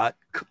match got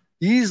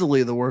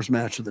easily the worst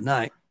match of the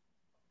night.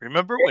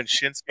 Remember when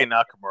Shinsuke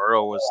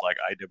Nakamura was like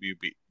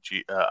IWGP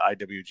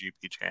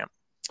champ?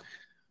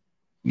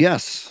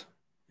 Yes.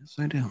 Yes,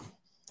 I do.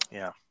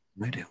 Yeah.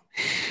 I do.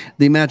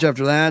 The match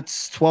after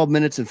that's 12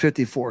 minutes and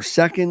 54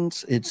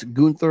 seconds. It's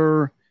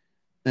Gunther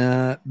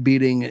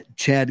beating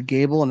Chad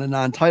Gable in a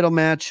non-title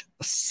match.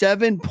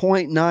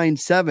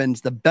 7.97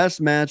 is the best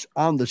match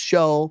on the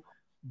show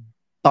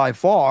by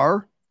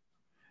far.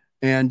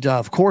 And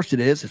of course it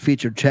is. It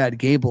featured Chad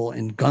Gable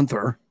and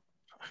Gunther.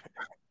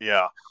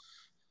 Yeah.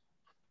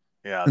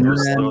 Yeah,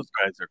 those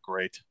guys are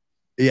great.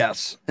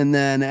 Yes. And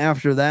then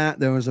after that,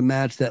 there was a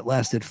match that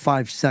lasted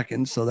 5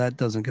 seconds, so that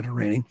doesn't get a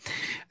rating.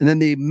 And then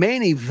the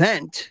main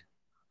event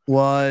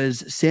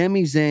was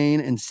Sami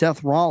Zayn and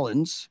Seth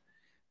Rollins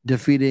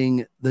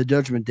defeating the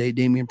Judgment Day,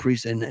 Damian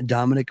Priest and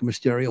Dominic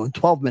Mysterio in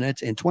 12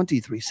 minutes and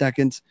 23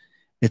 seconds.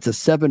 It's a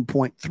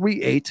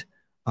 7.38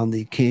 on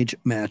the cage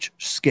match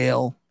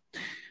scale.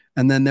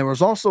 And then there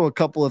was also a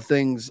couple of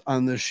things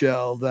on the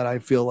show that I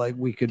feel like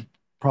we could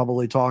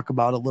probably talk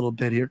about a little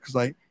bit here because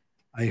I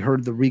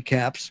heard the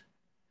recaps.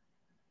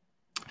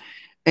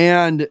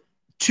 And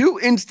 2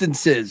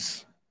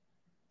 instances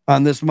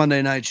on this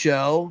Monday night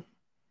show,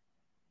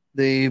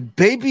 the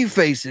baby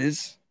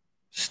faces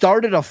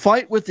started a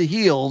fight with the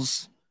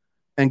heels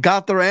and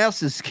got their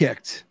asses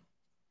kicked.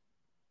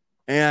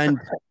 And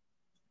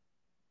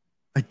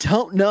I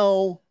don't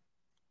know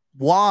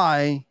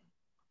why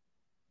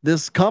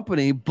this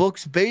company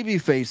books baby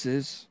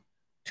faces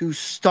to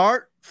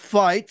start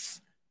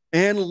fights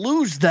and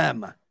lose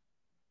them.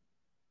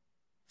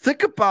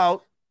 Think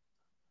about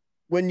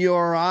when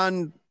you're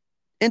on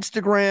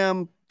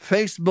Instagram,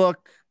 Facebook,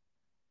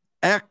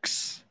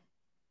 X,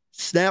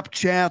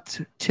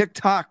 Snapchat,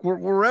 TikTok,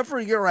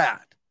 wherever you're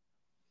at,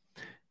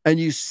 and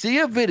you see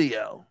a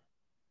video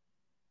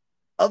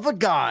of a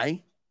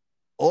guy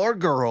or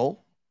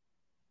girl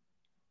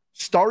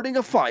starting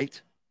a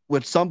fight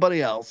with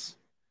somebody else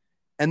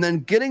and then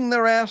getting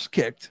their ass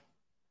kicked,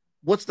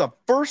 what's the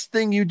first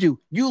thing you do?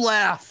 You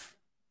laugh.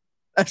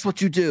 That's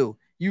what you do.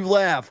 You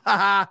laugh. Ha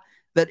ha.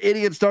 That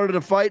idiot started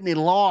a fight and he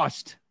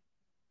lost.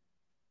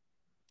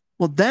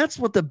 Well, that's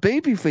what the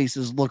baby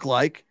faces look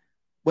like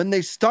when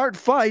they start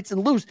fights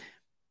and lose.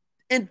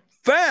 In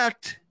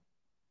fact,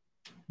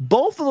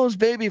 both of those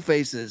baby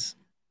faces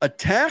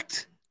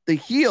attacked the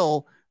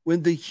heel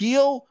when the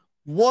heel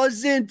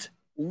wasn't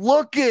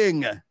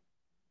looking.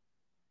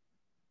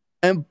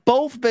 And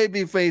both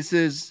baby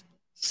faces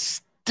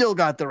still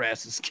got their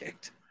asses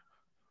kicked.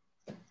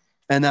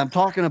 And I'm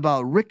talking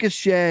about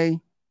Ricochet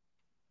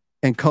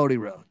and Cody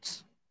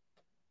Rhodes.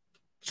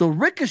 So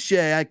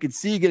Ricochet, I could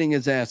see getting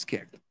his ass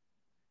kicked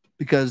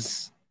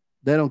because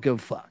they don't give a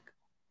fuck,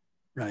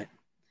 right?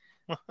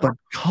 But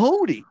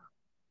Cody,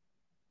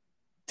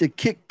 to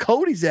kick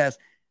Cody's ass,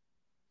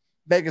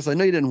 Vegas, I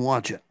know you didn't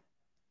watch it,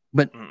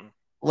 but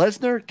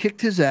Lesnar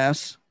kicked his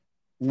ass,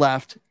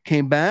 left,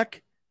 came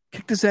back,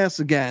 kicked his ass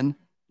again,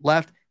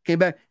 left, came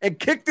back, and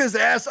kicked his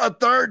ass a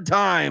third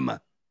time.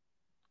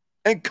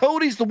 And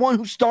Cody's the one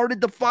who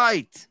started the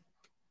fight.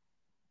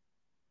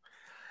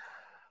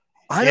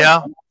 I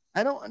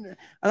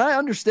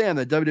understand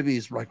that WWE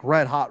is like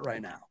red hot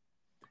right now,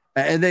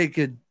 and they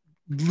could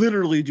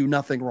literally do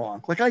nothing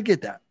wrong. Like, I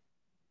get that.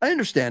 I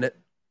understand it.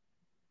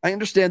 I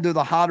understand they're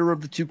the hotter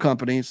of the two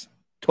companies.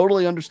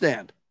 Totally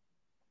understand.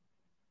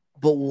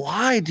 But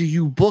why do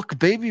you book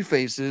baby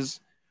faces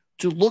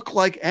to look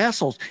like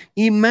assholes?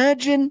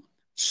 Imagine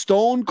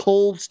Stone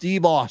Cold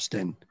Steve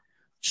Austin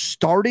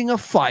starting a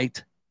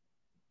fight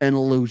and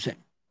losing.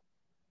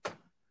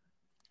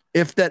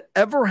 If that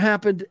ever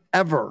happened,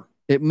 ever,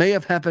 it may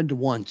have happened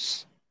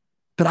once,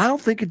 but I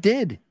don't think it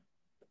did.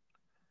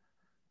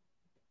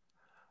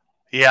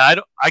 Yeah,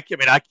 I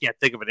can't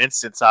think of an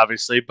instance,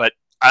 obviously, but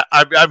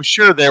I'm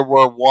sure there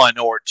were one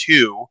or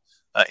two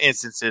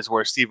instances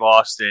where Steve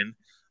Austin,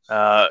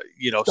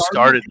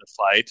 started the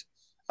fight,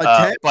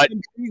 but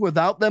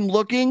without them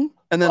looking,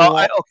 and then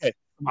okay.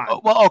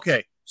 Well,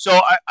 okay. So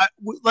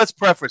let's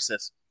preface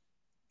this: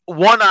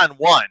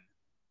 1-on-1.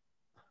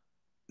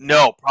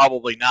 No,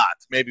 probably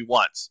not. Maybe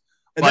once.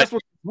 And that's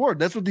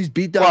what these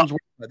beatdowns were,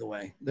 by the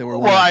way. They were.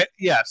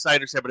 Yes, I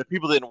understand. But if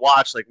people didn't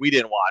watch, like we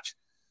didn't watch,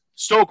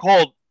 Stone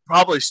Cold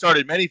probably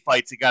started many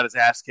fights and got his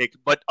ass kicked,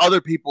 but other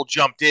people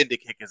jumped in to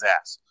kick his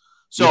ass.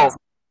 So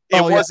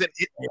it wasn't.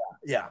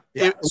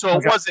 It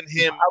wasn't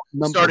him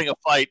starting a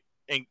fight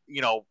and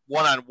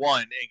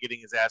 1-on-1 and getting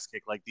his ass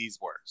kicked like these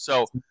were.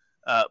 So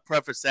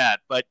preface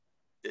that. But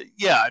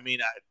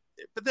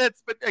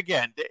but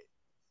again,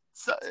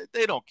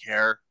 they don't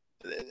care.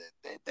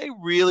 They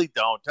really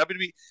don't.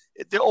 WWE,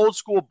 the old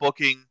school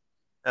booking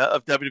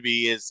of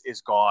WWE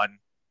is gone.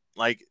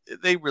 Like,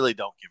 they really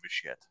don't give a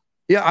shit.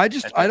 Yeah, I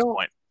don't.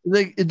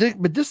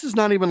 But this is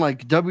not even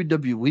like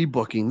WWE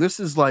booking. This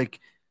is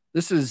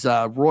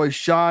Roy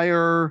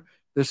Shire.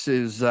 This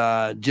is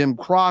Jim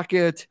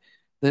Crockett.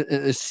 This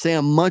is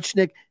Sam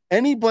Muchnick.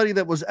 Anybody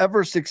that was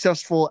ever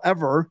successful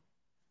ever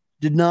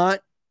did not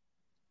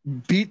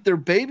beat their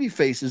baby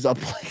faces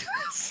up like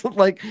this.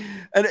 Like,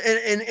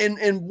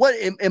 and what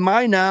am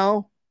I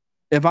now?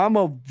 If I'm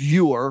a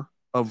viewer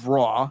of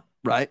Raw,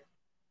 right?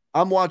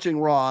 I'm watching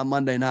Raw on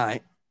Monday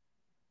night,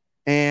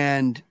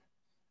 and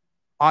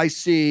I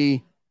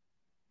see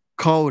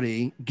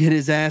Cody get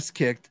his ass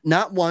kicked,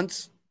 not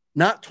once,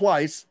 not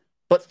twice,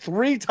 but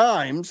 3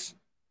 times,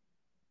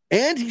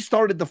 and he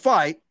started the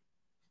fight,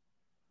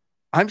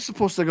 I'm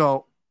supposed to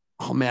go,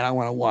 oh man, I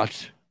want to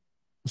watch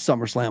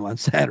SummerSlam on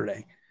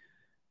Saturday.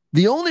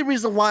 The only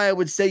reason why I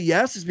would say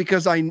yes is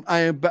because I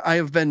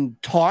have been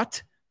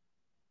taught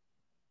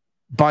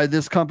by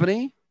this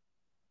company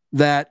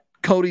that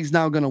Cody's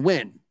now going to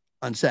win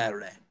on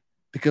Saturday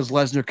because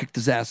Lesnar kicked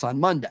his ass on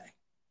Monday.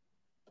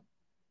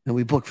 And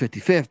we booked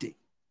 50-50.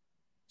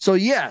 So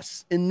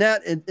yes, in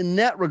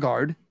that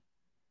regard,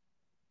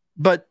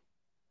 but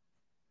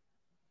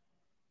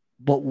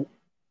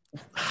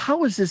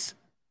how is this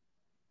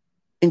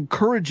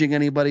encouraging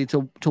anybody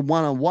to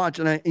want to watch?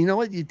 And you know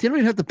what? You didn't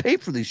even have to pay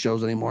for these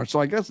shows anymore, so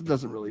I guess it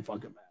doesn't really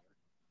fucking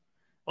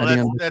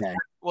matter.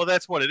 Well,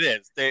 that's what it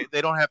is. They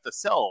don't have to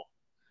sell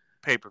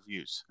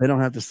pay-per-views. They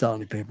don't have to sell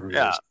any pay-per-views.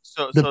 Yeah,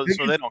 so they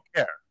don't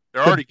care.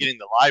 They're already getting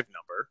the live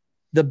number.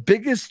 The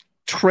biggest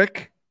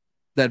trick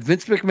that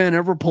Vince McMahon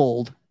ever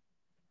pulled,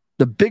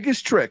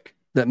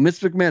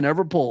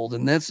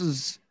 and this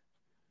is,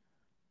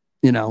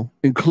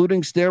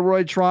 including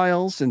steroid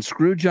trials and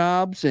screw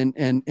jobs and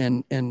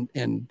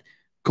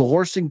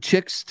coercing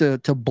chicks to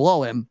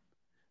blow him.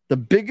 The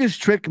biggest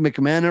trick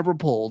McMahon ever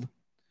pulled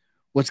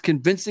was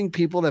convincing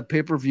people that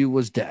pay-per-view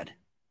was dead.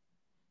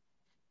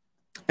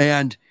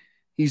 And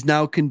he's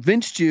now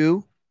convinced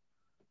you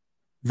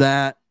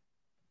that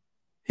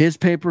his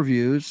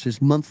pay-per-views,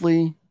 his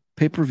monthly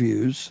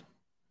pay-per-views,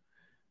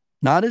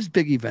 not his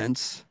big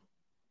events,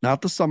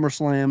 not the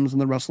SummerSlams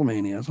and the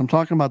WrestleManias. I'm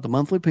talking about the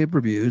monthly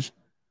pay-per-views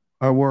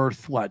are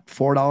worth, what,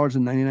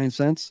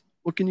 $4.99?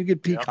 What can you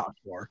get Peacock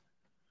for?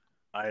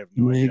 I have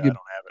no idea. I don't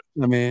have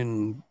it. I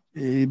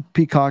mean,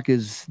 Peacock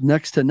is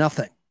next to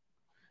nothing.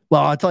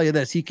 Well, I'll tell you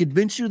this. He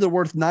convinced you they're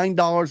worth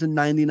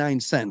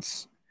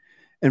 $9.99.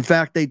 In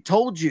fact, they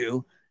told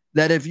you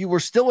that if you were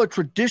still a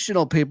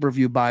traditional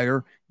pay-per-view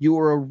buyer, you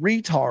were a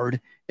retard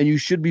and you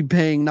should be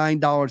paying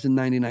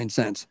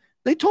 $9.99.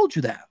 They told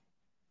you that.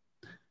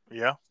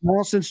 Yeah.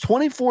 Well, since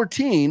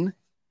 2014,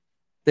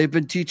 they've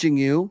been teaching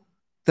you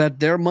that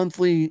their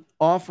monthly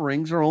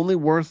offerings are only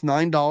worth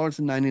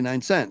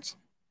 $9.99.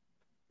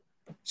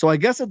 So I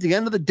guess at the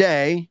end of the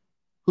day,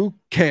 who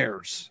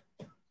cares?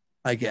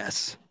 I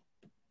guess.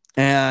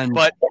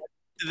 But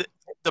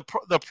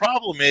the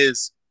problem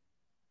is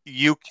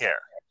you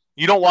care.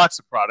 You don't watch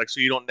the product,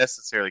 so you don't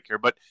necessarily care.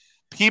 But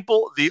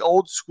people, the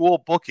old school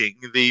booking,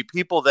 the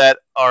people that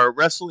are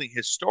wrestling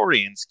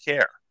historians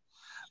care.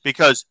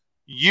 Because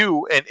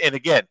you, and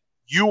again,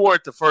 you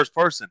weren't the first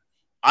person.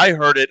 I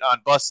heard it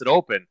on Busted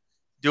Open,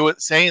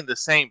 saying the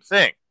same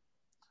thing.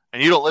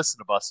 And you don't listen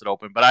to Busted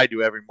Open, but I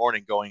do every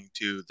morning going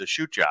to the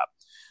shoot job.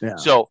 Yeah.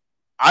 So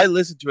I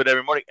listen to it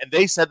every morning, and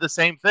they said the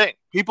same thing.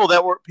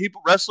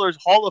 Wrestlers,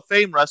 Hall of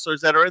Fame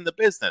wrestlers that are in the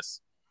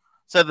business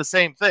said the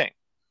same thing.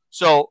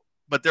 So,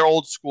 but they're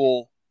old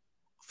school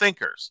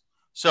thinkers.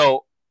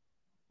 So,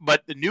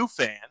 but the new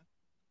fan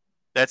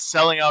that's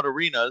selling out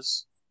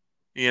arenas,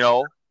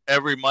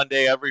 every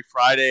Monday, every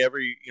Friday,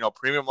 every,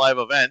 premium live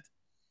event,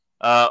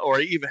 or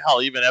even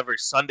every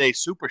Sunday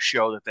super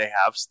show that they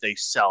have, they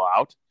sell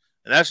out.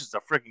 And that's just a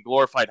freaking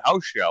glorified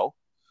house show,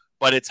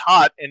 but it's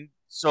hot. And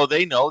so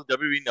they know,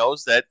 WWE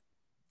knows that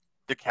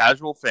the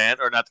casual fan,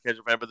 or not the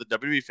casual fan, but the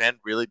WWE fan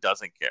really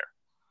doesn't care.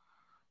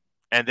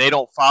 And they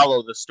don't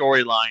follow the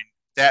storyline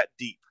that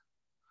deep.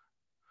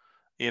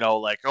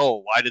 Why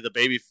did the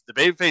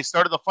babyface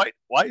started the fight?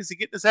 Why is he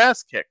getting his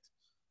ass kicked?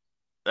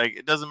 Like,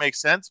 it doesn't make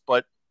sense,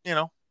 but,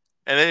 and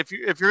if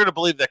you're going to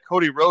believe that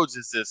Cody Rhodes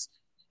is this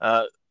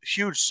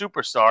huge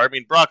superstar, I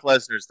mean, Brock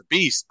Lesnar is the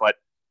beast, but,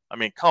 I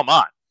mean, come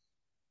on.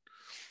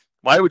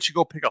 Why would you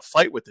go pick a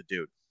fight with the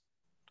dude?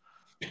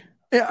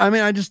 Yeah, I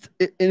mean,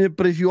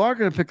 but if you are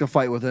going to pick a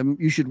fight with him,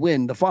 you should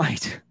win the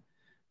fight.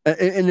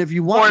 And if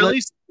you want,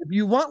 if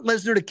you want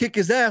Lesnar to kick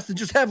his ass, then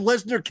just have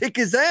Lesnar kick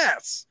his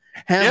ass.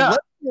 Have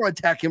Lesnar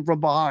attack him from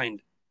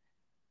behind.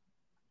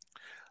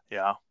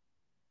 Yeah,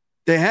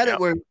 they had it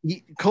where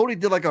Cody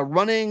did like a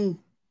running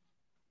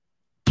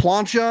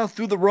plancha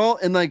through the row,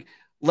 and like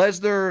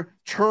Lesnar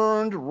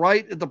turned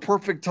right at the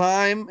perfect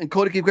time, and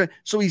Cody came.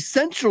 So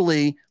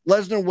essentially,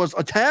 Lesnar was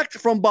attacked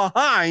from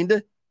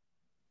behind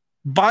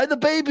by the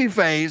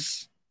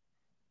babyface,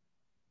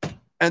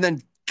 and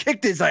then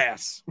kicked his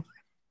ass.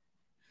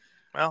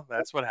 Well,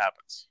 that's what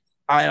happens.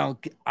 I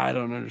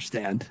don't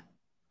understand.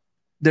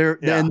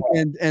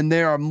 And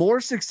they are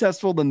more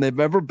successful than they've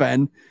ever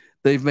been.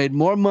 They've made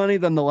more money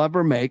than they'll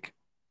ever make.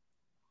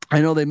 I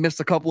know they missed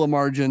a couple of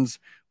margins,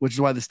 which is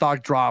why the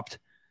stock dropped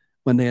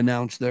when they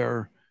announced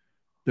their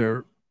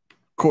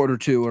quarter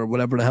two or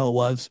whatever the hell it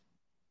was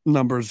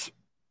numbers.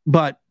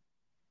 But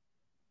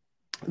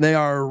they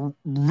are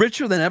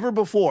richer than ever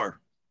before.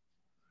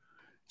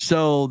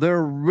 So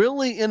they're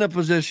really in a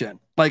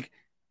position like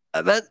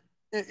that.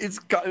 It's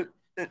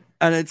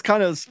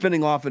kind of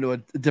spinning off into a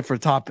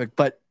different topic,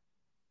 but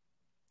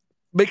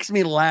makes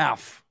me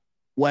laugh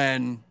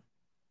when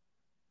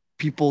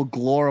people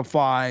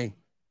glorify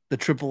the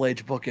Triple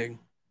H booking,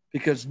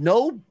 because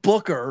no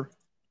booker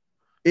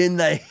in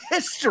the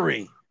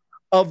history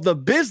of the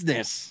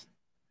business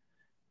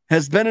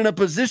has been in a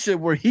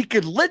position where he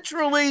could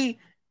literally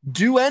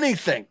do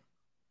anything.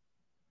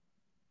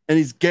 And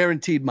he's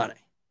guaranteed money.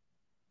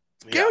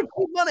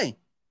 Guaranteed money.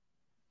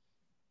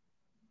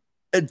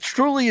 It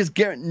truly is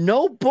guaranteed.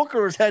 No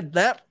booker has had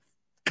that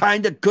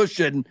kind of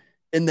cushion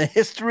in the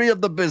history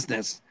of the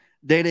business,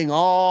 dating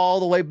all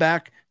the way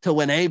back to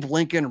when Abe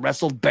Lincoln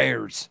wrestled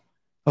bears.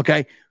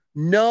 Okay?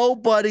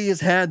 Nobody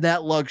has had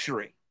that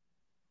luxury.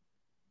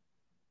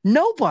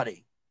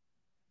 Nobody.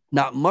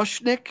 Not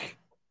Mushnick,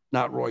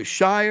 not Roy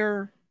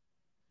Shire,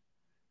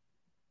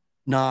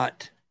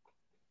 not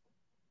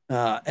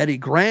Eddie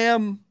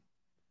Graham,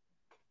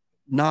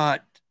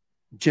 not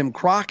Jim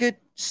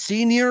Crockett,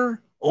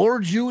 Sr. or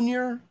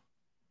Jr.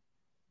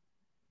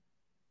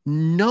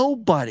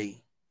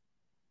 Nobody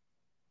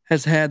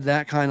has had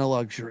that kind of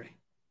luxury.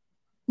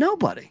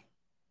 Nobody.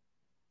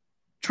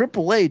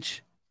 Triple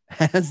H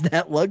has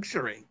that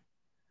luxury.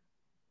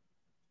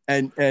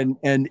 And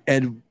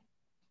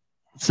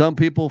some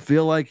people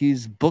feel like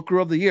he's Booker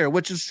of the Year,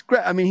 which is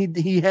great. I mean,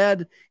 he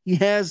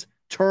has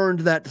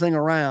turned that thing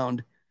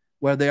around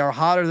where they are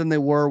hotter than they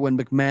were when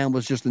McMahon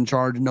was just in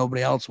charge and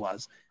nobody else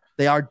was.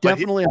 They are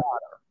definitely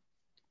hotter.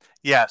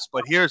 Yes,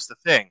 but here's the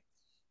thing.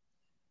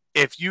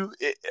 I'm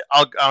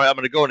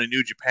going to go into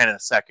New Japan in a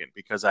second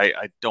because I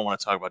don't want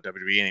to talk about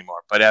WWE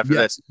anymore. But after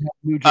this,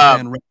 New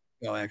Japan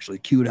actually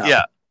queued out.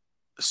 Yeah.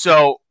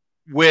 So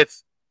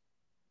with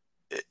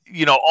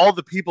all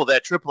the people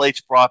that Triple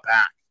H brought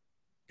back,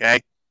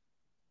 okay,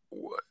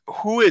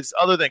 who is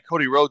other than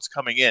Cody Rhodes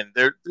coming in?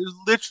 There's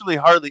literally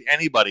hardly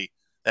anybody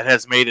that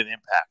has made an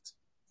impact.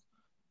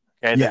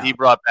 Okay, that he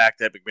brought back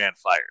that McMahon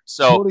fired.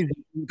 So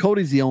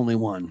Cody's the only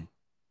one.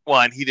 Well,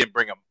 and he didn't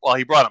bring him. Well,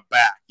 he brought him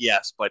back,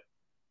 yes, but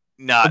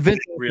not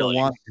really.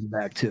 Wanted him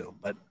back too,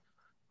 but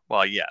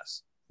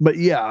yes. But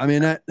yeah, I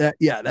mean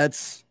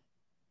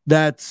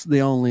that's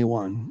the only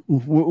one.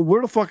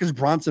 Where the fuck has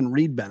Bronson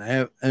Reed been?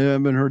 I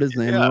haven't heard his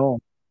name at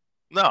all.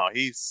 No,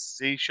 he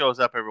shows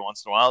up every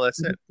once in a while.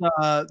 That's it.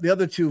 The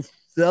other two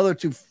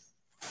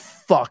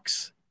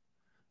fucks,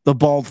 the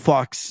bald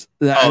fucks.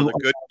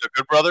 The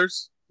good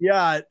brothers.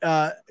 Yeah,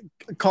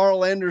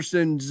 Carl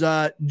Anderson's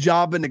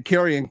jobbing to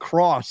Karrion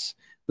Kross.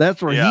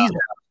 That's where he's at.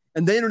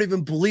 And they don't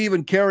even believe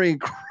in Karrion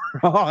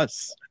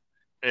Kross.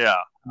 Yeah.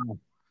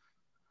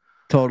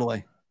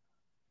 Totally.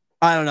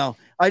 I don't know.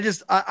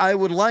 I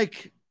would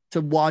like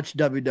to watch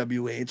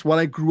WWE. It's what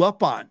I grew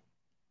up on.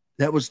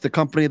 That was the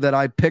company that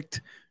I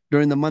picked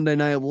during the Monday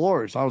Night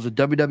Wars. I was a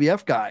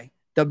WWF guy,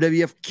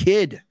 WWF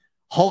kid,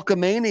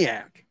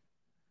 Hulkamaniac.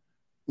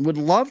 Would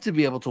love to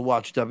be able to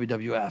watch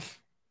WWF.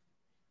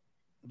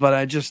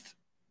 But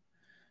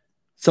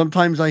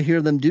sometimes I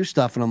hear them do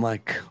stuff and I'm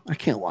like, I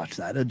can't watch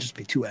that. It'd just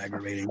be too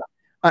aggravating.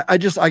 I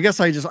guess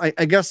I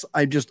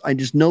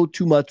just know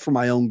too much for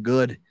my own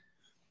good.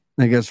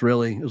 I guess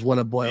really is what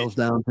it boils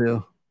down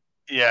to.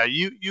 Yeah,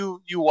 you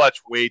watch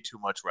way too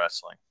much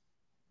wrestling.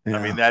 Yeah.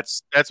 I mean,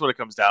 that's what it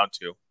comes down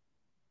to.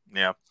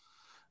 Yeah.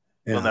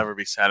 You'll never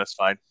be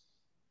satisfied.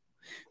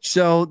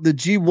 So the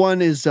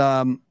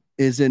G1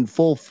 is in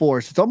full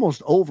force. It's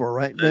almost over,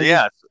 right?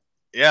 Yeah,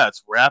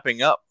 it's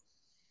wrapping up.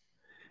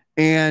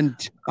 And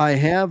I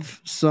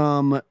have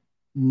some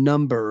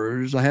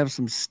numbers. I have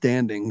some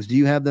standings. Do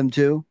you have them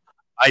too?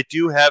 I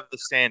do have the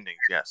standings,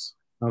 yes.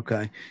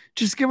 Okay.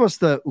 Just give us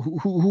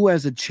who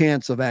has a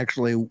chance of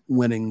actually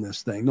winning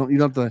this thing. You don't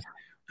have to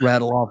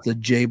rattle off the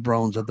J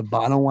Brones at the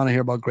bottom. I don't want to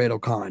hear about Great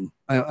O'Khan.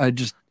 I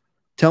just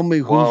tell me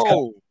who's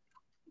got.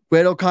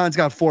 Great O'Khan's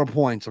got 4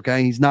 points,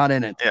 okay? He's not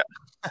in it. Yeah.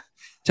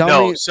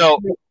 Tell me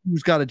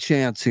who's got a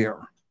chance here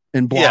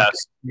in block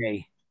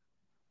A.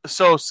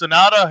 So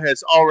Sonata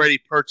has already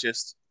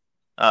purchased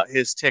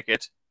his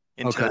ticket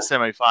into the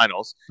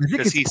semifinals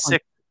because he's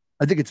sick.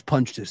 I think it's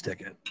punched his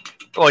ticket.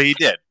 Oh, he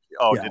did.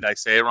 Oh, did I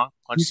say it wrong?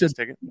 Punched his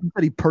ticket? He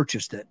said he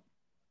purchased it.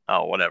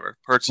 Oh, whatever.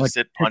 Punched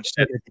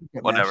it,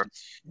 whatever.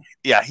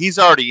 Yeah, he's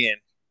already in.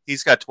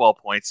 He's got 12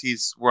 points.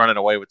 He's running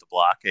away with the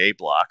block, A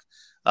block.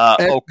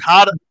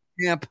 Okada.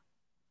 Champ.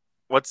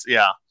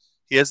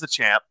 He is the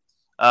champ.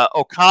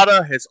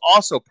 Okada has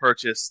also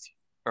punched.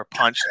 What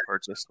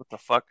the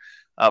fuck?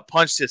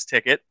 Punched his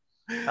ticket.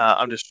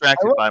 I'm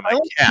distracted by my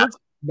cat.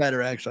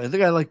 Better, actually. I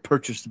think I like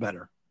purchased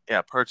better.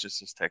 Yeah, purchased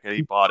his ticket.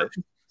 He bought it.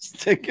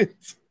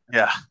 Tickets.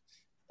 Yeah.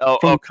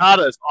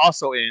 Okada is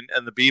also in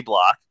the B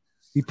block.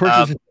 He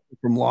purchased it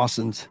from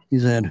Lawson's.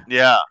 He's in.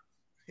 Yeah.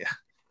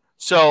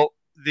 So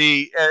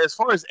as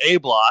far as A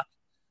block,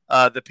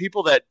 the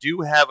people that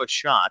do have a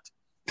shot.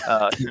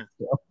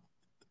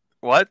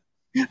 What?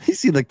 You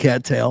see the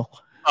cattail? Oh,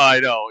 I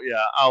know.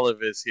 Yeah,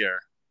 Olive is here.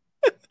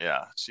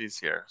 Yeah, she's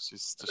here.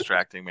 She's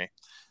distracting me.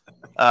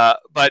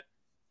 But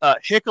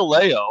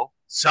Hikuleo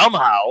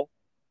somehow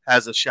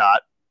has a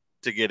shot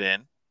to get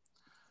in.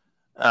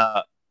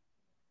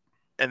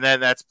 And then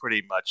that's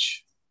pretty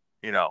much,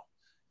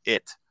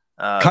 it.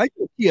 Kaito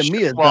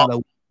Kiyomiya's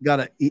got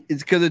to.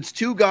 It's because it's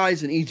two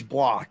guys in each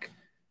block.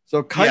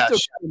 So Kaito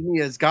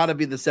Kiyomiya's got to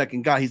be the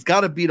second guy. He's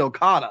got to beat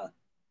Okada.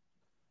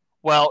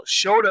 Well,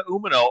 Shota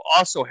Umino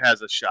also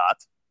has a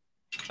shot.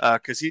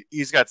 because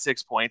he's got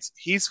 6 points.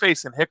 He's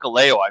facing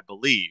Hikuleo, I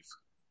believe,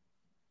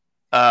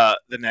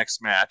 the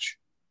next match.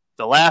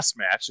 The last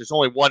match. There's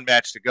only one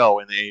match to go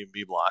in the A and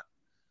B block.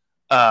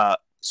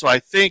 So I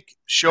think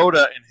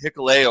Shota and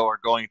Hikuleo are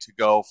going to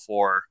go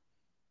for.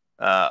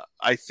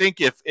 I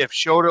think if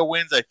Shota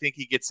wins, I think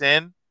he gets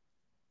in,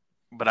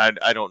 but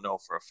I don't know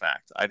for a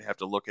fact. I'd have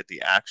to look at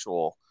the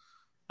actual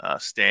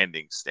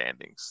standings,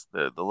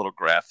 the little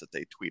graph that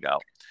they tweet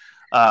out.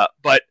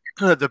 But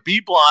the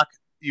B block,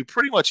 you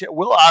pretty much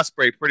Will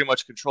Ospreay pretty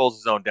much controls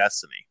his own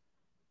destiny.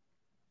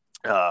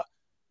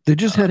 They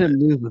just had him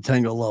lose the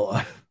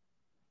Tangaloa.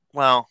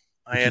 Well,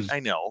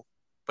 I know,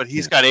 but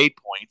he's got 8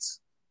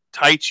 points.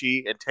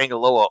 Taichi and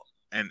Tangaloa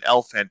and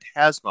El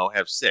Phantasmo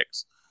have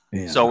 6.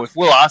 Yeah. So if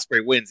Will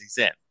Ospreay wins, he's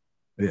in.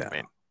 Yeah, I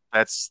mean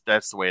that's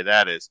the way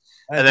that is.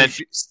 And then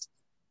he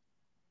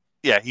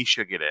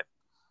should get in.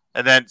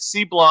 And then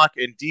C block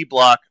and D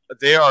block,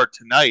 they are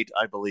tonight,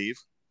 I believe.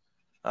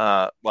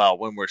 Well,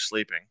 when we're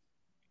sleeping.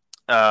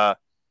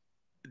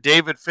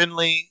 David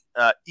Finlay,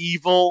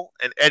 Evil,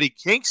 and Eddie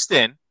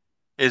Kingston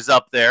is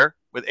up there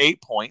with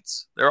 8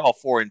 points. They're all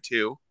 4 and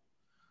 2.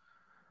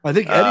 I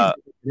think Eddie's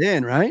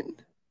in, right?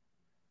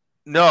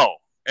 No,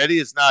 Eddie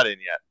is not in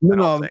yet.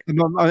 No,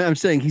 I'm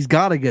saying he's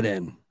got to get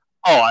in.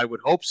 Oh, I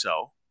would hope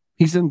so.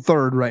 He's in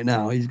third right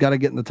now. He's got to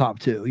get in the top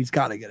 2. He's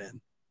got to get in.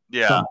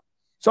 Yeah.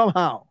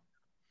 Somehow.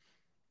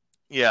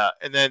 Yeah,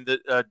 and then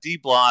the D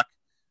block,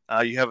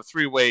 you have a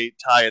 3-way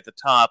tie at the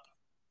top.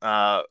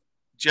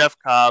 Jeff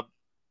Cobb,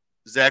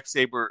 Zack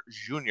Sabre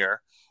Jr.,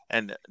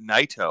 and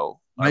Naito.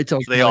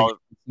 They all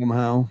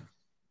somehow.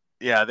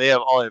 Yeah, they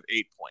all have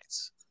 8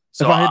 points.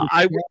 So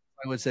I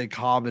would say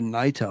Cobb and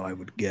Naito, I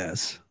would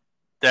guess.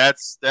 That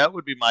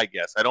would be my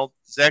guess.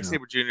 Zack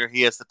Sabre Jr.,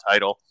 he has the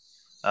title,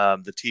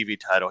 the TV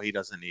title. He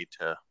doesn't need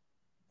to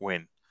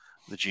win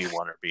the G1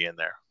 or be in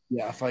there.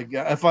 Yeah, if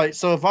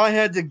I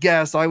had to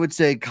guess, I would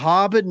say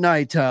Cobb and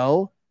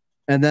Naito,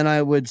 and then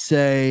I would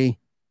say,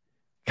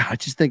 God, I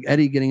just think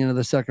Eddie getting into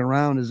the second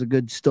round is a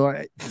good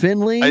story.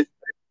 Finlay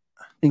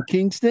and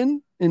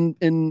Kingston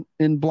in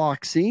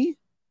Block C,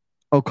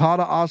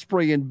 Okada,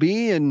 Ospreay in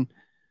B, and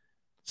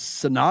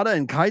Sonata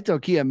and Kaito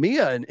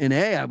Kiyomiya in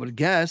A, I would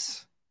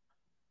guess.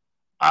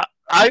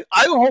 I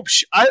hope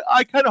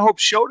I kind of hope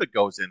Shota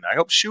goes in. I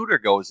hope Shooter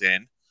goes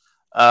in.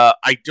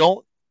 I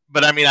don't,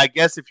 but I mean, I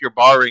guess if you're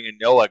borrowing a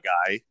Noah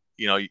guy,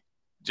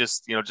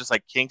 just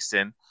like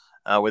Kingston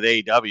with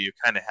AEW, you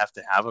kind of have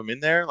to have him in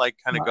there, like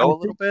kind of go a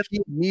little bit.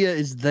 Kiyomiya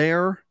is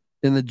there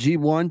in the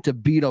G1 to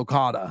beat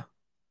Okada.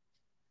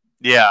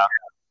 Yeah,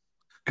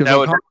 because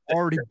Okada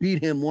already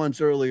beat him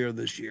once earlier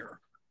this year.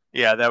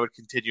 Yeah, that would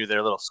continue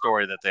their little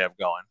story that they have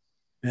going.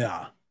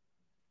 Yeah.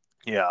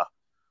 Yeah.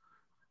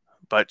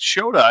 But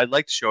Shota, I'd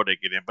like Shota to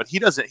get in, but he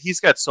doesn't. He's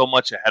got so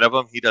much ahead of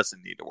him, he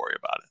doesn't need to worry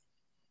about it.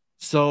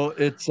 So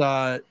it's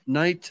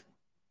night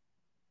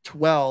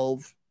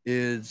 12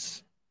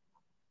 is.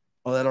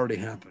 Oh, that already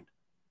happened.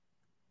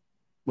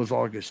 Was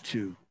August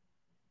 2.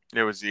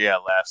 It was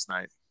last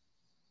night.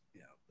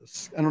 Yeah,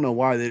 I don't know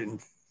why they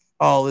didn't.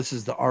 Oh, this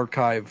is the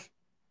archive.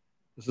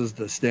 This is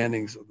the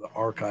standings of the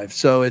archive.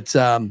 So it's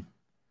the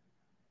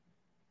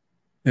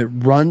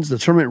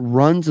tournament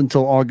runs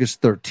until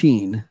August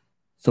 13.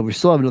 So we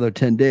still have another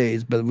 10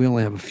 days, but we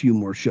only have a few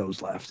more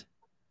shows left.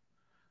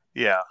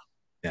 Yeah.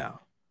 Yeah.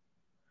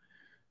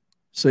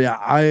 So yeah,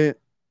 I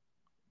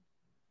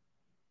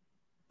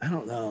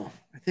don't know.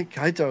 I think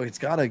Kaito, it's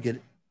gotta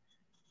get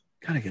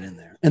in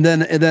there. And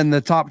then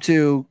the top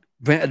 2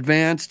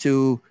 advance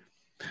to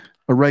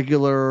a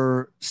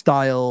regular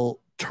style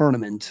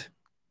tournament.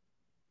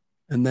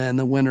 And then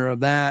the winner of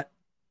that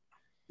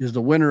is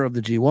the winner of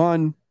the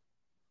G1.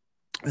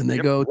 And they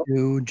go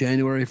to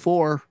January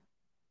 4.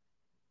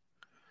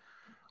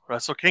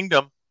 Wrestle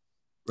Kingdom.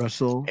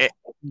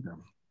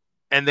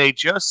 And they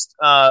just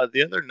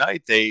the other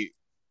night I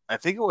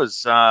think it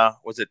was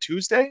it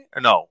Tuesday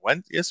or no?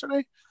 When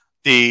yesterday?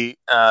 The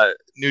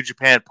New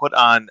Japan put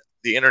on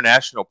the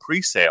international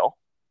pre-sale.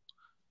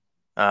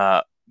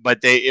 But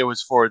it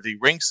was for the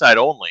ringside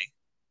only.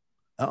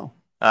 Oh.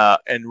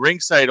 And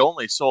ringside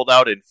only sold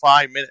out in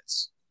 5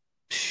 minutes.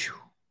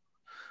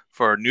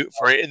 And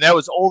that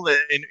was only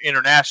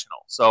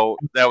international. So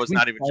that was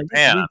not even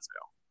Japan on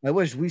sale. I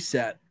wish we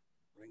sat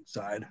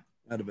ringside.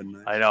 That'd have been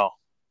nice. I know.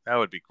 That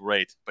would be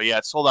great. But yeah,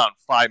 it sold out in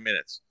 5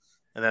 minutes.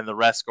 And then the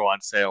rest go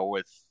on sale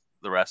with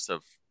the rest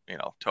of,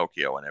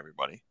 Tokyo and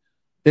everybody.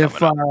 If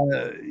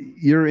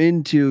you're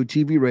into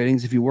TV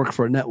ratings, if you work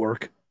for a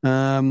network,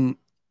 Dynamite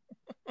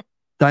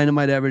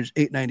averaged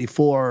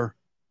 894,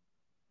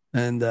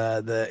 and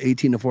the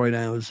 18 to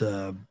 49 was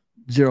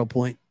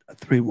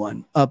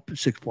 0.31, up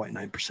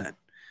 6.9%.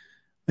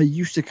 I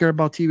used to care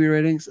about TV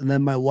ratings, and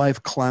then my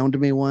wife clowned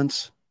me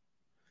once.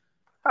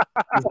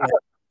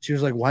 She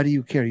was like, "Why do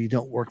you care? You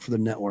don't work for the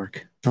network."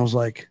 And I was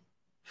like,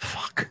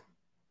 "Fuck,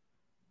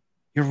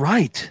 you're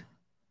right."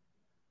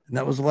 And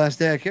that was the last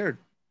day I cared.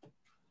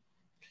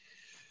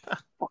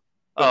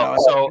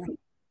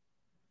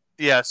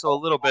 Yeah, so a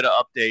little bit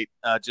of update.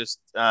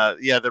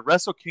 The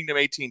Wrestle Kingdom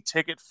 18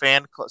 Ticket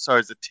Fan Club. Sorry,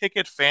 it's the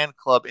Ticket Fan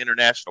Club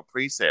International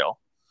Presale.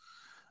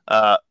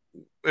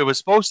 It was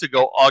supposed to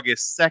go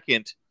August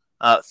 2nd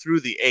through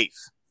the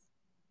 8th.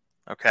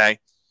 Okay,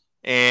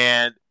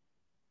 and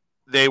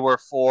they were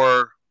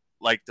for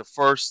like the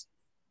first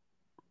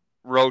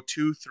row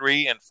 2,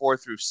 3, and 4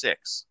 through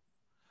 6.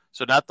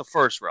 So not the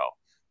first row,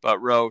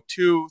 but row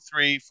 2,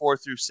 3, 4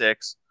 through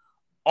 6.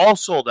 All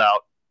sold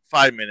out.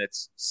 5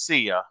 minutes.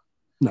 See ya.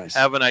 Nice.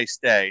 Have a nice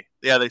day.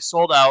 Yeah, they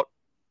sold out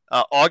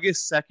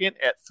August 2nd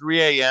at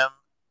 3 a.m.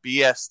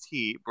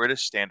 BST,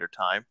 British Standard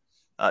Time,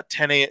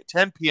 10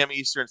 p.m.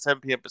 Eastern, 7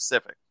 p.m.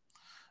 Pacific.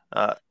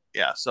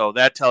 So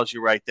that tells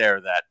you right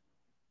there that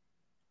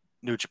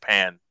New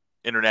Japan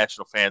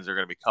international fans are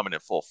going to be coming in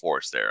full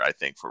force there, I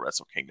think, for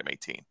Wrestle Kingdom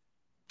 18.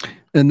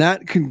 And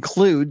that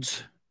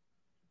concludes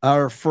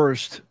our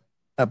first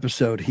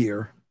episode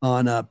here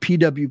on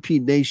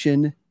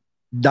pwpnation.com.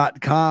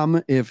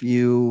 If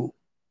you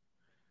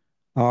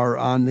are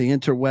on the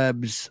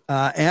interwebs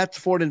at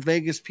Ford in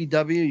Vegas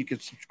PW, you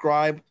can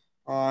subscribe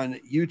on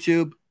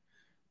YouTube.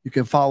 You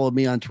can follow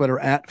me on Twitter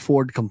at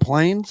Ford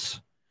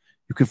Complains.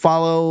 You can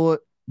follow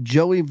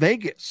Joey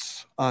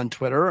Vegas on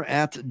Twitter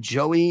at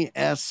Joey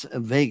S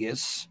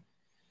Vegas.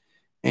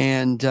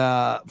 And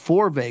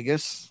for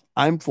Vegas,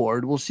 I'm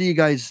Ford. We'll see you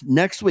guys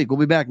next week. We'll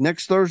be back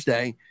next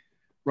Thursday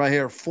right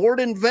here. Ford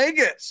in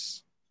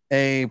Vegas,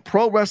 a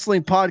pro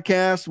wrestling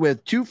podcast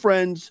with two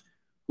friends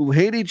who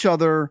hate each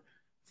other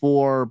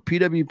for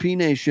PWP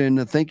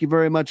Nation. Thank you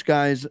very much,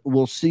 guys.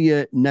 We'll see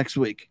you next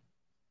week.